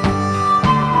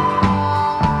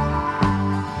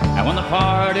 And when the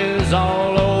party's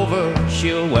all over,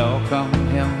 she'll welcome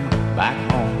him back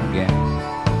home again.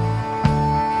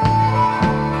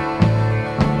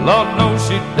 Lord knows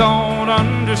she don't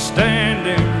understand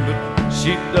him, but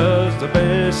she does the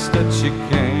best that she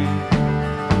can.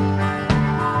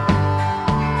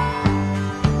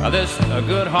 Now this a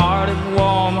good-hearted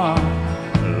woman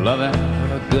loving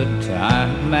a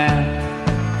good-time man.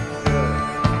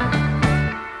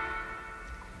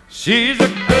 She's a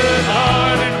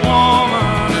good-hearted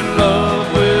woman in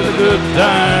love with a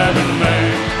good-timing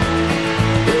man.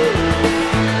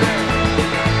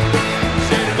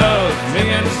 She loves me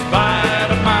in spite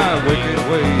of my wicked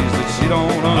ways that she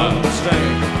don't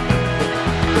understand.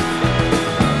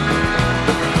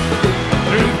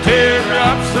 Through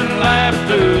teardrops and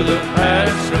laughter that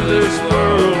pass through this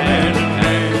world hand in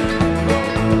hand.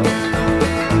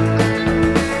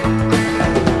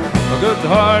 A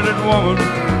good-hearted woman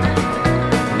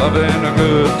loving a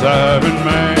good-timing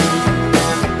man.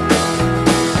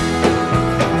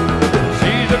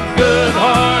 She's a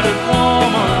good-hearted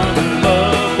woman in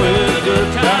love with a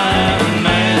good-timing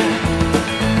man.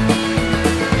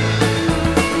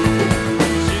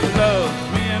 She loves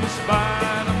me in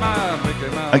spite of my Mickey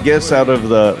Mouse. I guess out of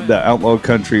the outlaw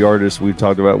country artists we've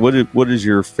talked about, what is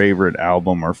your favorite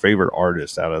album or favorite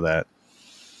artist out of that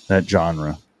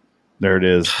genre? There it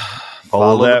is.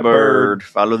 Follow that bird.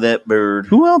 Follow that bird.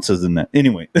 Who else is in that?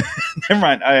 Anyway, never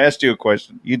mind. I asked you a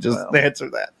question. You just answer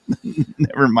that.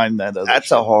 Never mind that. That's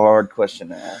a hard question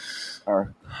to ask,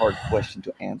 or hard question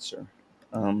to answer.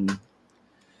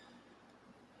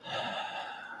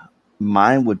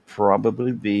 Mine would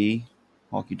probably be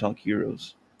Honky Tonk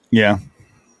Heroes. Yeah.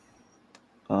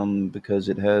 Because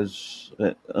it has,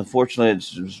 unfortunately,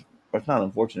 it's not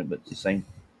unfortunate, but it's the same.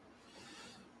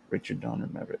 Richard Donner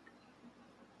Maverick.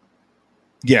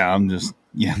 Yeah,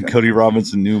 Cody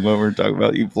Robinson knew what we were talking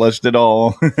about. You flushed it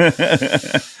all.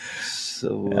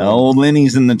 So old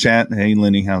Lenny's in the chat. Hey,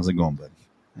 Lenny, how's it going, bud?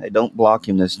 Hey, don't block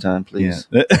him this time, please.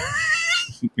 Yeah.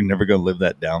 You're never going to live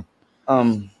that down.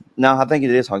 No, I think it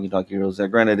is Honky Tonk Heroes.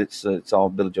 Granted, it's all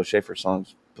Billy Joe Schaefer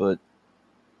songs, but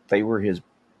they were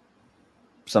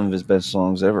some of his best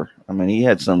songs ever. I mean, he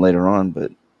had some later on,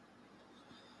 but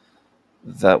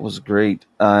that was great.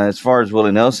 As far as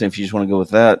Willie Nelson, if you just want to go with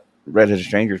that, Red-Headed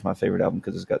Stranger is my favorite album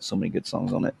because it's got so many good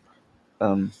songs on it.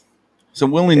 So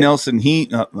Willie Nelson, we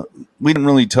didn't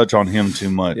really touch on him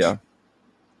too much. Yeah.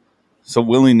 So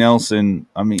Willie Nelson,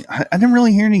 I mean, I didn't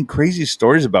really hear any crazy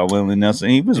stories about Willie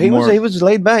Nelson. He was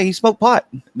laid back. He smoked pot.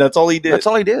 That's all he did.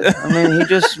 I mean,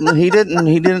 he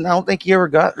didn't. I don't think he ever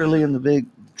got really in the big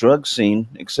drug scene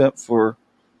except for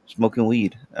smoking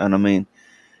weed. And I mean,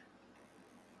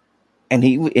 and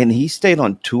he stayed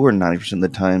on tour 90% of the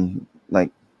time.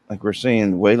 Like we're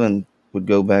saying, Waylon would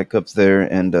go back up there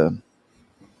and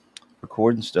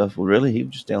record and stuff. Well, really, he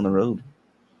would just stay on the road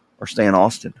or stay in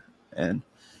Austin. And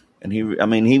he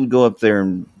would go up there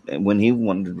and when he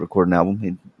wanted to record an album,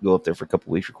 he'd go up there for a couple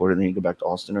of weeks, record it, and then he'd go back to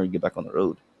Austin or he'd get back on the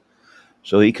road.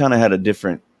 So he kind of had a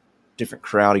different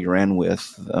crowd he ran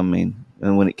with. I mean,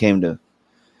 and when it came to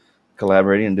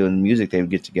collaborating and doing music, they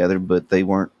would get together, but they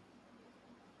weren't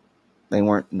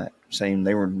in that same.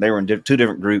 They were in two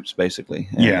different groups basically.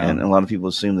 And a lot of people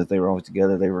assume that they were always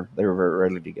together. They were very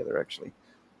rarely together actually,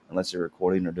 unless they're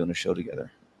recording or doing a show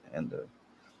together. And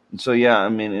so yeah, I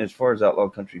mean, as far as Outlaw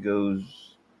Country goes,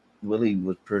 Willie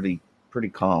was pretty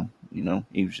calm. You know,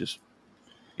 he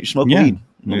smoked weed.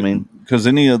 I mean, because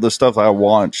any of the stuff I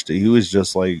watched, he was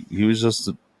just there. He was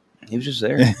just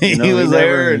there. He was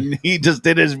there, and he just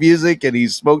did his music, and he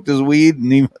smoked his weed,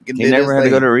 and he never had to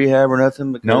go to rehab or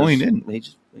nothing. Because no, he didn't. He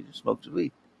just smoked his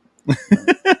weed,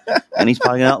 and he's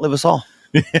probably gonna outlive us all.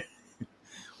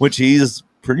 Which he's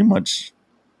pretty much.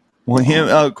 Well,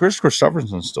 him, Chris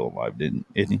Christopherson's still alive, isn't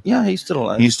he? Yeah, he's still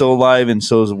alive. He's still alive, and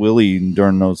so is Willie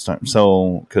during those times.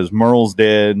 So, because Merle's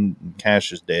dead,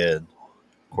 Cash is dead,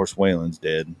 of course, Waylon's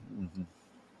dead. Mm-hmm.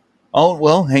 Oh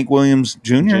well, Hank Williams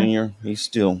Jr. He's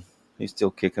still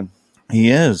kicking. He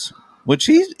is, which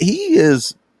he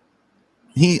is.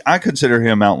 I consider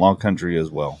him outlaw country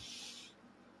as well.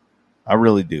 I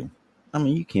really do. I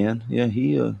mean, you can, yeah.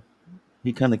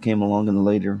 He kind of came along in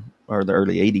the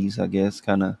early '80s, I guess.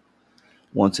 Kind of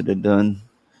once it had done,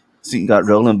 got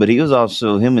rolling. But he was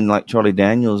also him and like Charlie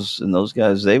Daniels and those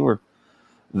guys. They were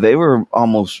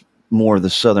almost more of the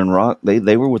Southern rock.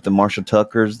 They were with the Marshall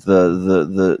Tuckers,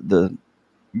 the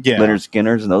Leonard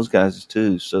Skinners, and those guys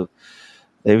too. So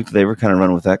they were kind of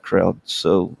running with that crowd.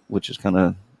 So which is kind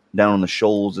of down on the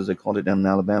shoals, as they called it, down in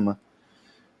Alabama.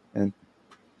 And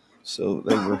so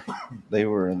they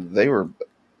were.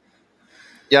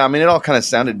 Yeah, I mean, it all kind of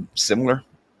sounded similar,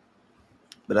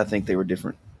 but I think they were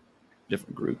different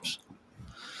groups.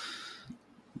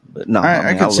 But no,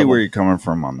 I can see where you're coming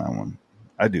from on that one.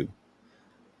 I do.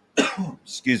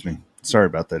 Excuse me. Sorry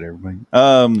about that, everybody.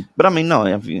 But I mean, no,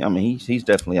 I mean, he's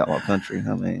definitely outlaw country.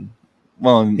 I mean,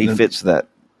 well, he fits that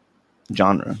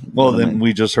genre. Well, then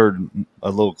we just heard a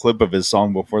little clip of his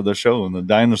song before the show, and the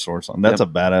dinosaur song. That's a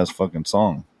badass fucking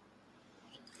song.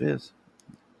 It is.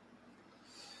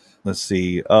 Let's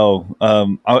see.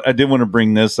 I did want to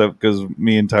bring this up because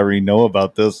me and Tyree know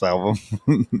about this album.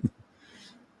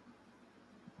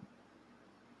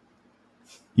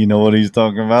 You know what he's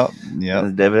talking about? Yeah.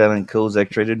 David Allan Coe's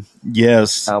X-Rated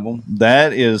album.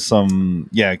 That is some,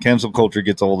 cancel culture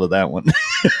gets a hold of that one.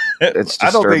 It's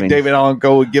I don't think David Allan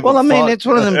Coe would give a fuck. Well, I mean, it's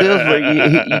one of them deals where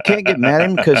you can't get mad at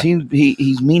him because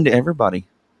he's mean to everybody.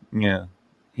 Yeah.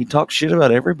 He talks shit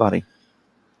about everybody.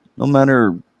 No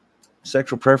matter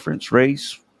sexual preference,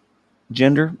 race,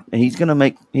 gender, and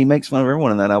he makes fun of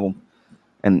everyone in that album.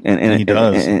 And he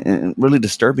does. In really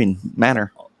disturbing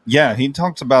manner. Yeah, he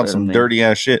talks about some dirty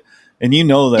ass shit, and you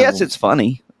know that. Yes, it's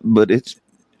funny, but it's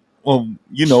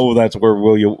that's where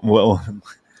Wheeler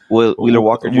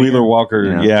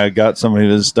Walker got some of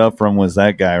his stuff from. Was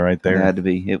that guy right there? It had to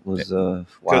be. It was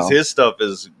because his stuff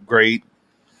is great,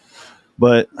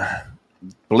 but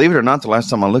believe it or not, the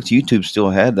last time I looked, YouTube still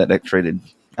had that X-rated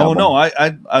album. Oh no,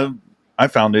 I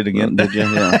found it again. Did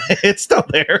you? Yeah. It's still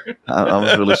there. I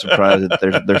was really surprised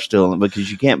that they're still,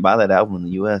 because you can't buy that album in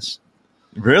the U.S.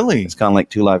 Really? It's kind of like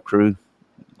Two Live Crew.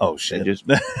 Oh shit!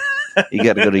 You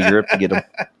got to go to Europe to get them.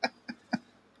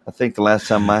 I think the last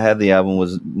time I had the album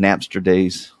was Napster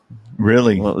days.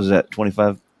 Really? What was that?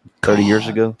 25, 30 years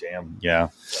ago? Damn. Yeah.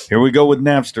 Here we go with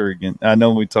Napster again. I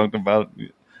know we talked about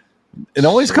it. It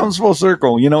always comes full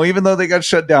circle. You know, even though they got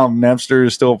shut down, Napster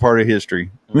is still a part of history.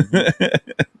 Mm-hmm.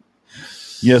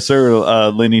 Yes, sir.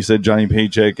 Lenny said Johnny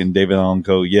Paycheck and David Allan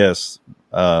Coe. Yes.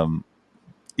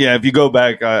 Yeah, if you go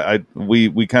back,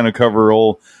 we kind of cover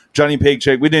old Johnny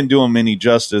Paycheck. We didn't do him any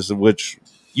justice, which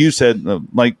you said,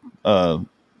 like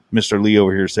Mr. Lee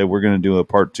over here said, we're going to do a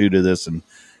part 2 to this and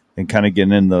kind of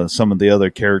getting into some of the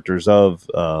other characters of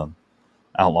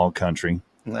Outlaw Country.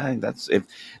 That's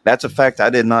a fact I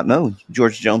did not know.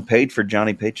 George Jones paid for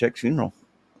Johnny Paycheck's funeral.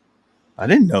 I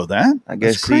didn't know that. I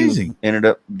guess that's crazy. He ended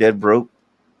up dead broke.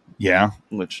 Yeah,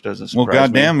 which doesn't surprise me. Well,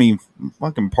 goddamn, he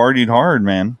fucking partied hard,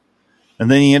 man. And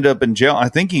then he ended up in jail. I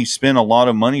think he spent a lot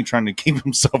of money trying to keep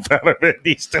himself out of it.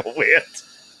 He still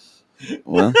went.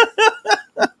 Well,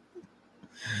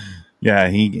 yeah,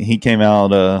 he came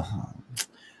out.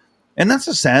 And that's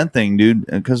a sad thing, dude,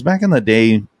 because back in the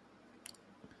day,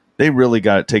 they really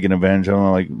got taken advantage of.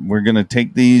 Like, we're going to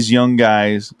take these young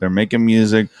guys. They're making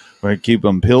music. We're going to keep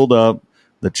them pilled up.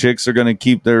 The chicks are going to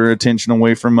keep their attention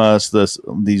away from us.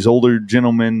 These older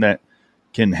gentlemen that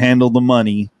can handle the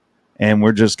money. And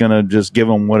we're just going to give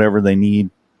them whatever they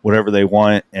need, whatever they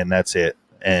want, and that's it.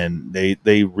 And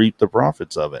they reap the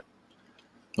profits of it.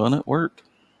 Well, it worked.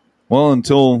 Well,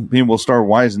 until people start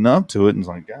wising up to it, and it's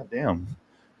like, God damn,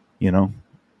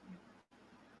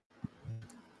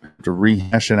 to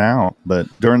rehash it out. But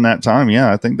during that time,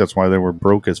 yeah, I think that's why they were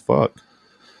broke as fuck.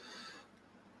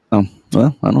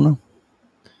 Well, I don't know.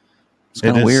 It's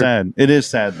kind of weird. Sad. It is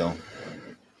sad though.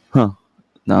 Huh?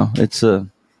 No, it's but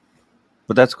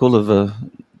that's cool of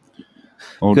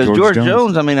Old because George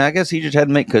Jones. I mean, I guess he just had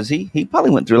to make because he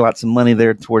probably went through lots of money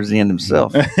there towards the end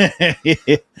himself.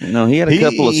 You know, he had a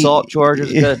couple assault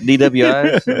charges, got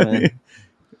DWIs. I mean,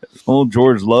 old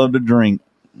George loved to drink.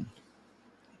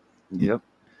 Yep,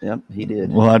 he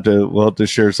did. We'll have to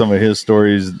share some of his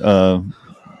stories on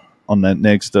that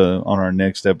next on our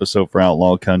next episode for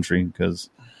Outlaw Country because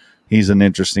he's an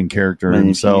interesting character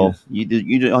himself.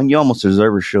 You almost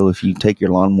deserve a show if you take your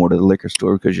lawnmower to the liquor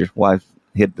store because your wife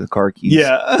hit the car keys.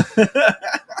 Yeah,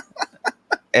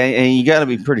 and you got to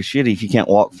be pretty shitty if you can't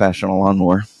walk fast on a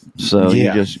lawnmower. So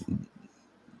you just.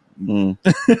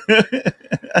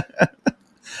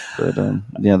 But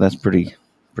yeah, that's pretty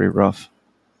rough.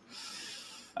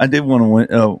 I did want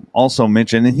to also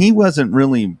mention, and he wasn't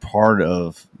really part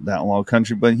of the Outlaw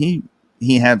Country, but he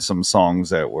had some songs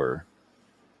that were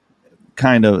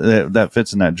kind of that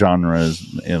fits in that genre as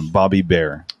Bobby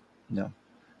Bear. Yeah,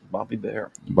 Bobby Bear,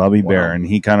 and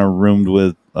he kind of roomed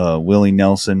with Willie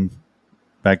Nelson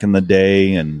back in the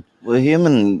day, and well, him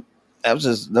and that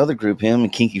was another group, him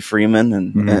and Kinky Freeman,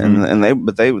 and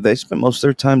they spent most of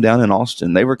their time down in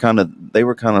Austin. They were kind of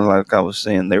like I was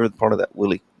saying, they were part of that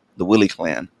the Willie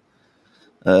clan.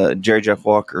 Jerry Jeff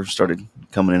Walker started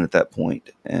coming in at that point,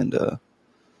 and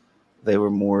they were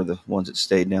more the ones that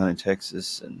stayed down in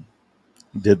Texas and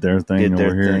did their thing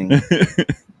over here.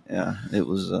 Yeah, it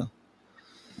was. Well,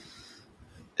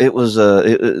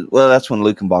 that's when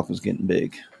Lukenbach was getting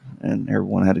big, and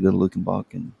everyone had to go to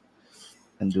Lukenbach and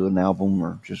do an album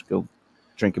or just go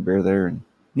drink a beer there. And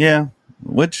yeah,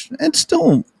 which it's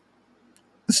still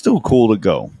cool to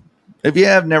go if you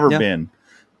have never been.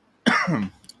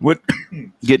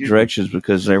 Get directions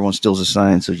because everyone steals a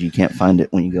sign, so you can't find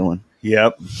it when you go in.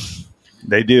 Yep,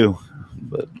 they do.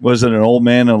 But was it an old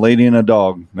man, a lady, and a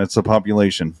dog? That's the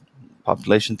population.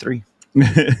 Population 3.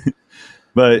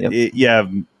 But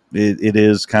it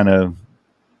is kind of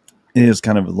a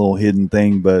little hidden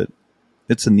thing, but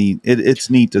it's neat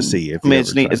to see. I mean,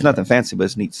 it's neat. It's nothing fancy, but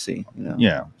it's neat to see. You know?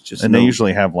 Yeah, it's just they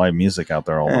usually have live music out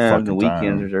there all the fucking the time.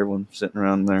 weekends, there's everyone sitting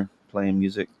around there playing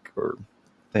music, or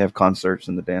they have concerts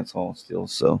in the dance hall still.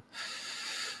 So,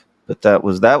 but that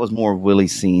was more of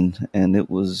Willie's scene, and it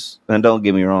was. And don't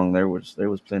get me wrong, there was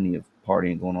plenty of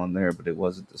partying going on there, but it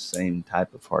wasn't the same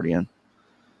type of partying.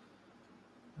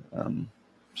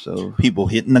 So people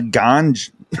hitting the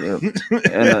ganj.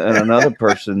 and another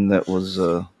person that was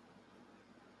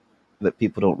that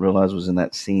people don't realize was in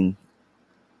that scene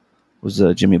was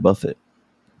Jimmy Buffett.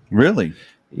 Really?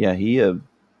 Yeah, he had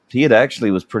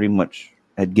actually was pretty much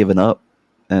had given up,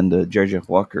 and Jerry Jeff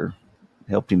Walker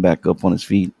helped him back up on his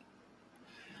feet.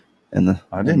 And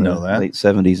I didn't know that late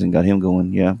 70s and got him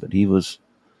going. Yeah, but he was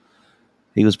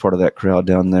part of that crowd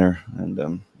down there,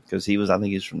 and because I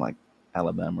think he's from like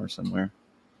Alabama or somewhere.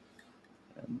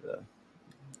 And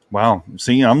wow,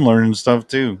 see, I'm learning stuff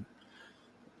too.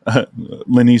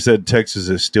 Lenny said Texas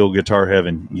is still guitar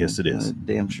heaven. Yes, it is.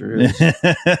 Damn sure is.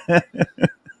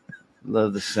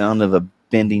 Love the sound of a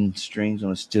bending strings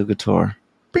on a steel guitar.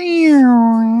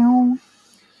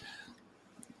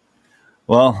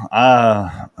 Well,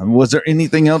 was there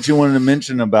anything else you wanted to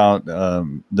mention about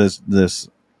this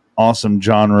awesome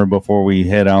genre before we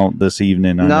head out this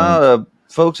evening? No,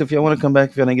 folks, if you want to come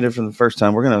back, if you want to get it from the first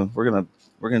time, we're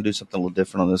gonna do something a little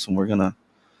different on this one. We're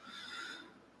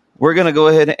gonna go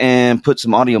ahead and put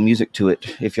some audio music to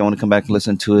it. If you want to come back and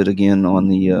listen to it again on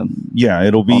the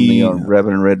it'll be on the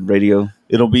Rabbit and Red radio.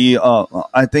 It'll be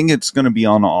I think it's going to be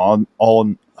on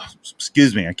all.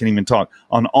 Excuse me, I can't even talk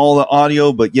on all the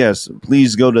audio. But yes,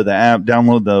 please go to the app,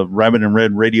 download the Rabbit and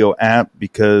Red radio app,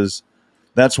 because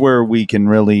that's where we can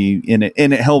really and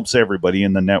it helps everybody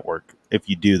in the network if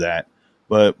you do that.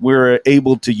 But we're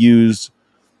able to use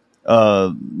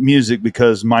music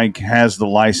because Mike has the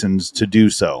license to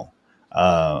do so.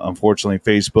 Unfortunately,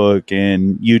 Facebook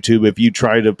and YouTube, if you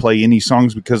try to play any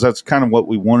songs, because that's kind of what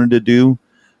we wanted to do,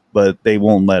 but they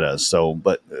won't let us. So,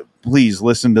 but please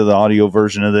listen to the audio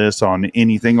version of this on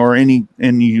anything or any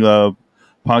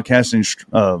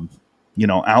podcasting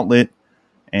outlet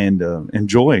and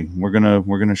enjoy. We're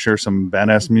gonna share some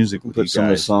badass music with you guys. Some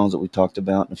of the songs that we talked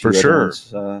about and a few for sure.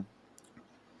 Ones,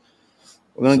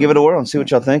 we're gonna give it a whirl and see what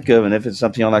y'all think of, and if it's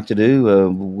something y'all like to do.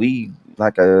 We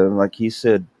like he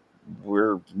said,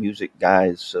 we're music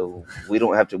guys, so we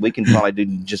don't have to. We can probably do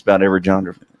just about every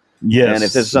genre. Yes. And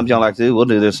if it's something y'all like to do, we'll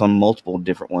do this on multiple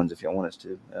different ones if y'all want us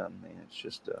to. It's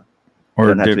just or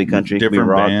doesn't have to be country, different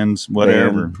rock, bands,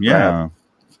 whatever. band, yeah. rap.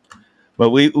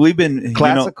 But we've been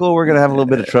classical. We're gonna have a little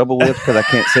bit of trouble with because I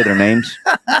can't say their names.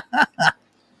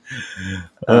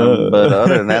 But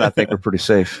other than that, I think we're pretty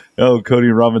safe. Oh, Cody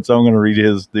Robinson, I'm going to read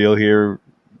his deal here.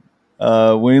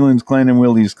 Wayland's clan and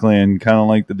Willie's clan, kind of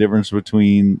like the difference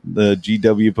between the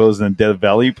GW pose and the Death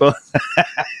Valley pose.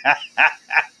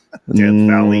 Death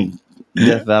Valley.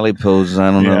 Death Valley poses,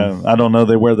 I don't know. I don't know.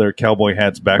 They wear their cowboy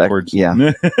hats backwards.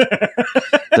 Yeah.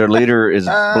 Their leader is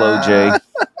Blow Jay.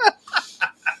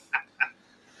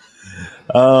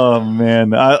 Oh,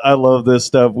 man. I love this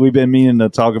stuff. We've been meaning to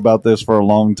talk about this for a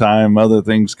long time. Other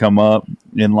things come up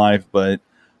in life, but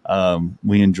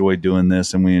we enjoy doing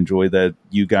this, and we enjoy that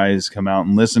you guys come out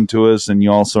and listen to us, and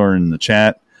you also are in the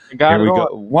chat. Here we go.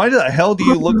 Why the hell do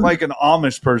you look like an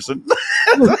Amish person?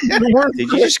 Did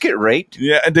you just get raped?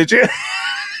 Yeah, did you?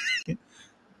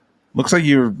 Looks like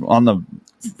you're on the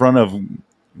front of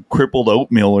crippled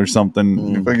oatmeal or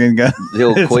something. Fucking got the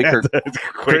old Quaker.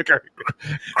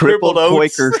 Crippled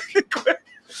oats. Quaker.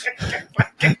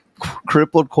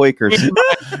 Crippled Quakers.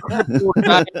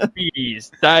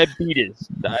 Diabetes.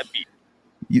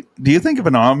 Do you think if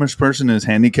an Amish person is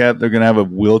handicapped, they're going to have a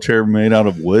wheelchair made out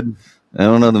of wood? I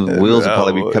don't know. The wheels will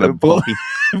probably be kind of bumpy.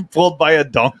 Pulled by a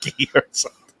donkey or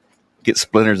something. Get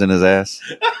splinters in his ass.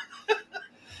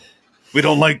 We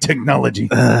don't like technology.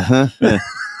 Uh-huh.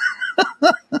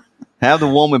 Have the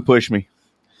woman push me.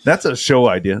 That's a show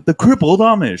idea. The crippled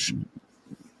Amish.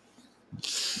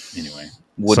 Anyway.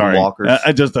 Wooden walkers.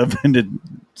 I just offended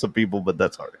some people, but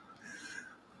that's all right.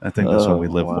 I think that's what we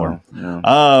live for.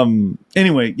 Yeah.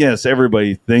 Anyway, yes,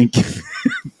 everybody, thank you.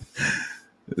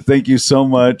 Thank you so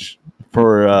much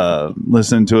for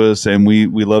listening to us, and we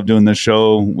love doing this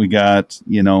show. We got,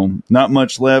 not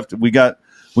much left. We got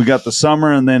the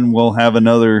summer, and then we'll have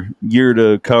another year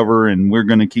to cover, and we're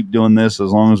going to keep doing this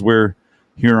as long as we're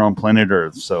here on planet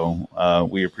Earth. So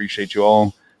we appreciate you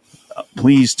all.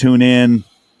 Please tune in.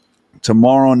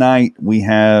 Tomorrow night, we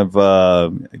have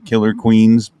Killer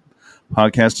Queens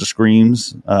Podcast of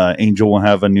Screams. Angel will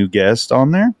have a new guest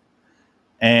on there.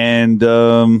 And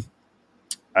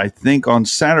I think on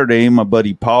Saturday, my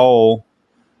buddy Paul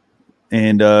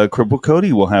and Cripple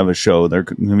Cody will have a show. They're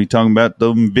going to be talking about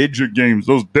those video games,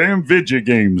 those damn video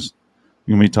games.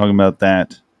 We're going to be talking about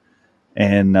that.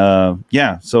 And,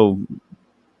 so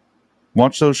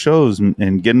watch those shows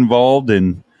and get involved.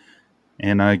 And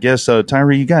I guess,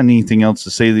 Tyree, you got anything else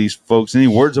to say to these folks? Any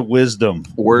words of wisdom?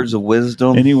 Words of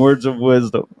wisdom? Any words of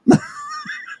wisdom?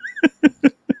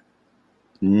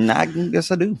 I guess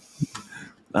I do.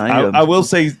 I will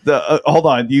say, hold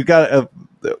on. You got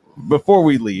before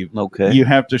we leave. Okay, you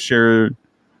have to share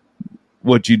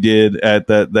what you did at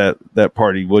that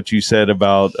party. What you said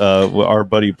about our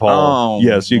buddy Paul.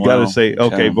 Yes, you got to say.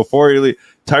 Okay, before you leave,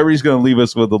 Tyree's going to leave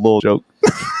us with a little joke.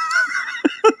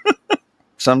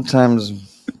 Sometimes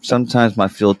my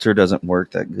filter doesn't work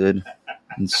that good,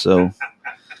 and so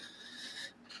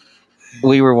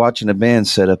we were watching a band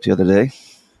set up the other day,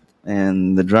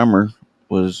 and the drummer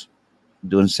was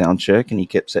doing sound check, and he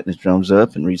kept setting his drums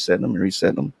up and resetting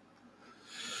them.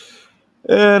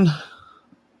 And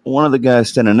one of the guys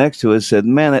standing next to us said,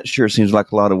 "Man, that sure seems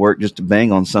like a lot of work just to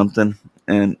bang on something."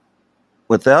 And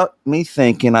without me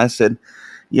thinking, I said,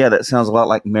 "Yeah, that sounds a lot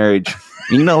like marriage."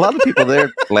 A lot of people there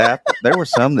laughed. There were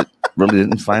some that really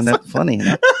didn't find that funny.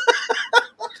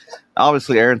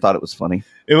 Obviously, Aaron thought it was funny.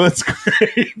 It was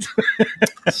great.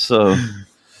 So,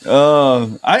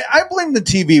 I blame the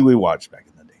TV we watched back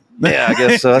in the day. Yeah, I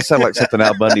guess so. That sounds like something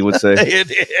Al Bundy would say.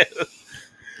 It is.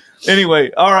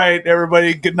 Anyway, all right,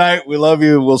 everybody. Good night. We love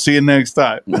you. We'll see you next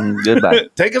time. Goodbye.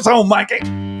 Take us home, Mikey.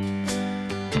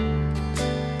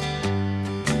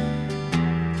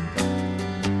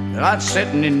 Well, I was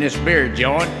sitting in this beer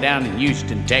joint down in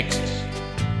Houston, Texas.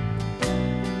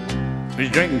 Was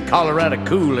drinking Colorado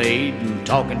Kool-Aid and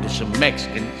talking to some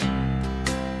Mexicans.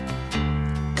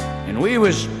 And we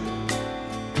was,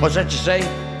 what's that you say?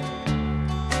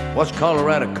 What's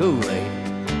Colorado Kool-Aid?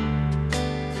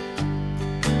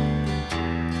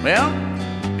 Well,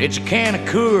 it's a can of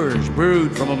Coors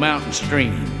brewed from a mountain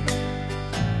stream.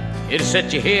 It'll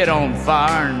set your head on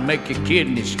fire and make your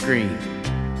kidneys scream.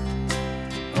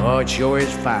 Oh, it sure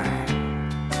is fine.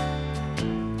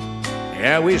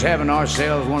 Yeah, we was having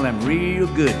ourselves one of them real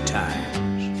good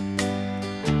times.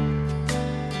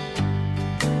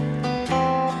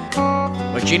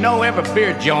 But every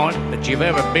beer joint that you've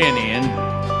ever been in,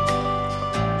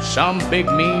 some big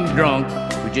mean drunk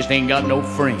who just ain't got no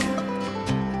friend.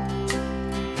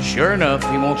 Sure enough,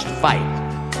 he wants to fight.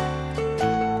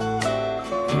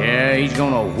 Yeah, he's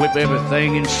gonna whip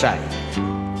everything in sight.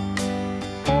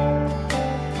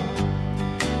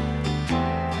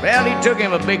 Well, he took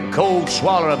him a big cold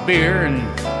swallow of beer and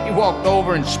he walked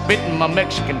over and spit in my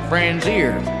Mexican friend's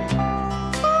ear.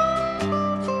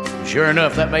 Sure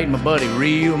enough, that made my buddy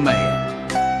real mad.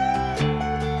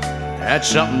 That's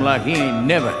something like he ain't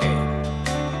never had.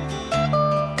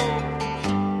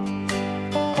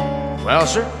 Well,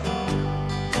 sir,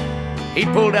 he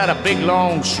pulled out a big,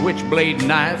 long switchblade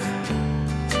knife.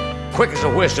 Quick as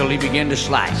a whistle, he began to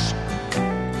slice.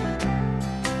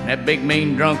 And that big,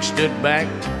 mean drunk stood back,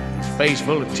 his face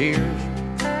full of tears,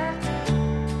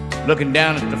 looking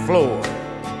down at the floor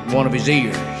with one of his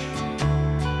ears.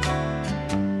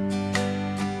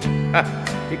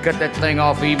 He cut that thing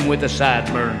off even with a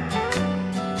sideburn.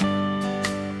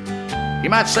 You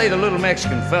might say the little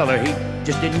Mexican fella, he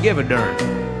just didn't give a darn.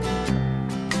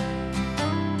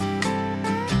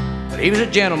 But he was a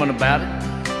gentleman about it.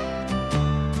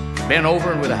 Bent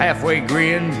over and with a halfway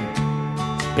grin,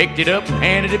 picked it up and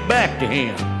handed it back to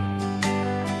him.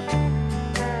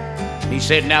 He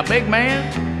said, "Now, big man,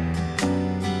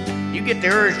 you get the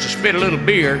urge to spit a little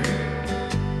beer,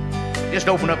 just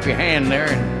open up your hand there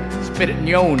and spit it in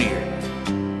your own ear.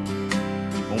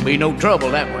 Won't be no trouble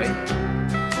that way."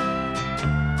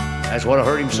 That's what I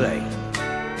heard him say.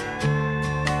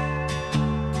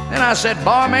 Then I said,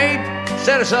 "Barmaid,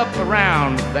 set us up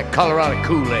around that Colorado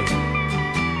Kool-Aid.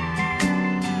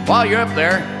 While you're up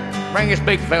there, bring this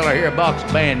big fella here a box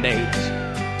of Band-Aids.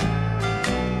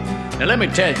 Now let me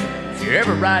tell you, if you're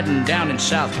ever riding down in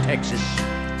South Texas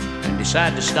and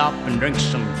decide to stop and drink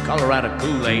some Colorado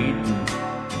Kool-Aid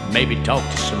and maybe talk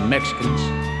to some Mexicans,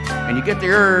 and you get the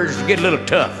urge to get a little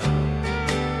tough,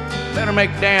 better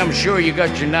make damn sure you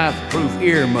got your knife-proof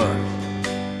earmuffs.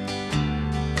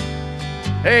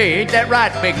 Hey, ain't that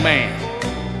right, big man?"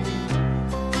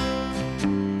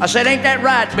 I said, "Ain't that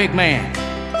right, big man?"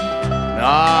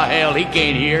 "Ah, hell, he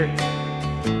can't hear.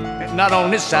 Not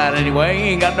on this side anyway, he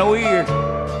ain't got no ear."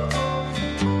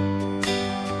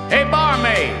 "Hey,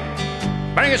 barmaid,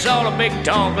 bring us all a big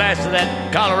tall glass of that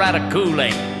Colorado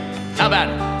Kool-Aid. How about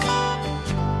it?"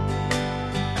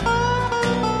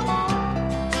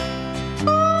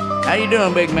 "How you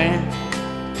doing, big man?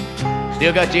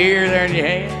 Still got your ear there in your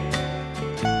hand?"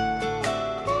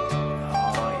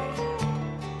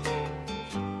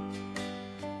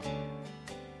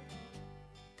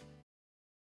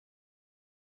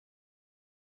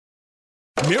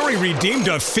 Mary redeemed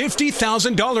a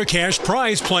 $50,000 cash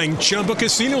prize playing Chumba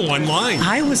Casino online.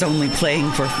 I was only playing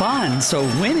for fun, so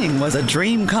winning was a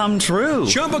dream come true.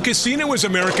 Chumba Casino is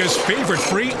America's favorite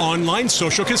free online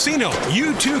social casino.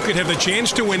 You too could have the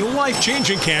chance to win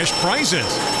life-changing cash prizes.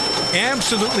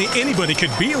 Absolutely anybody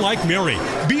could be like Mary.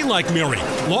 Be like Mary.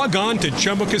 Log on to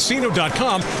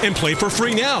ChumbaCasino.com and play for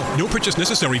free now. No purchase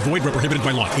necessary. Void where prohibited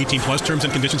by law. 18 plus terms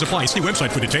and conditions apply. See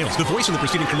website for details. The voice in the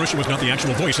preceding commercial was not the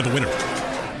actual voice of the winner.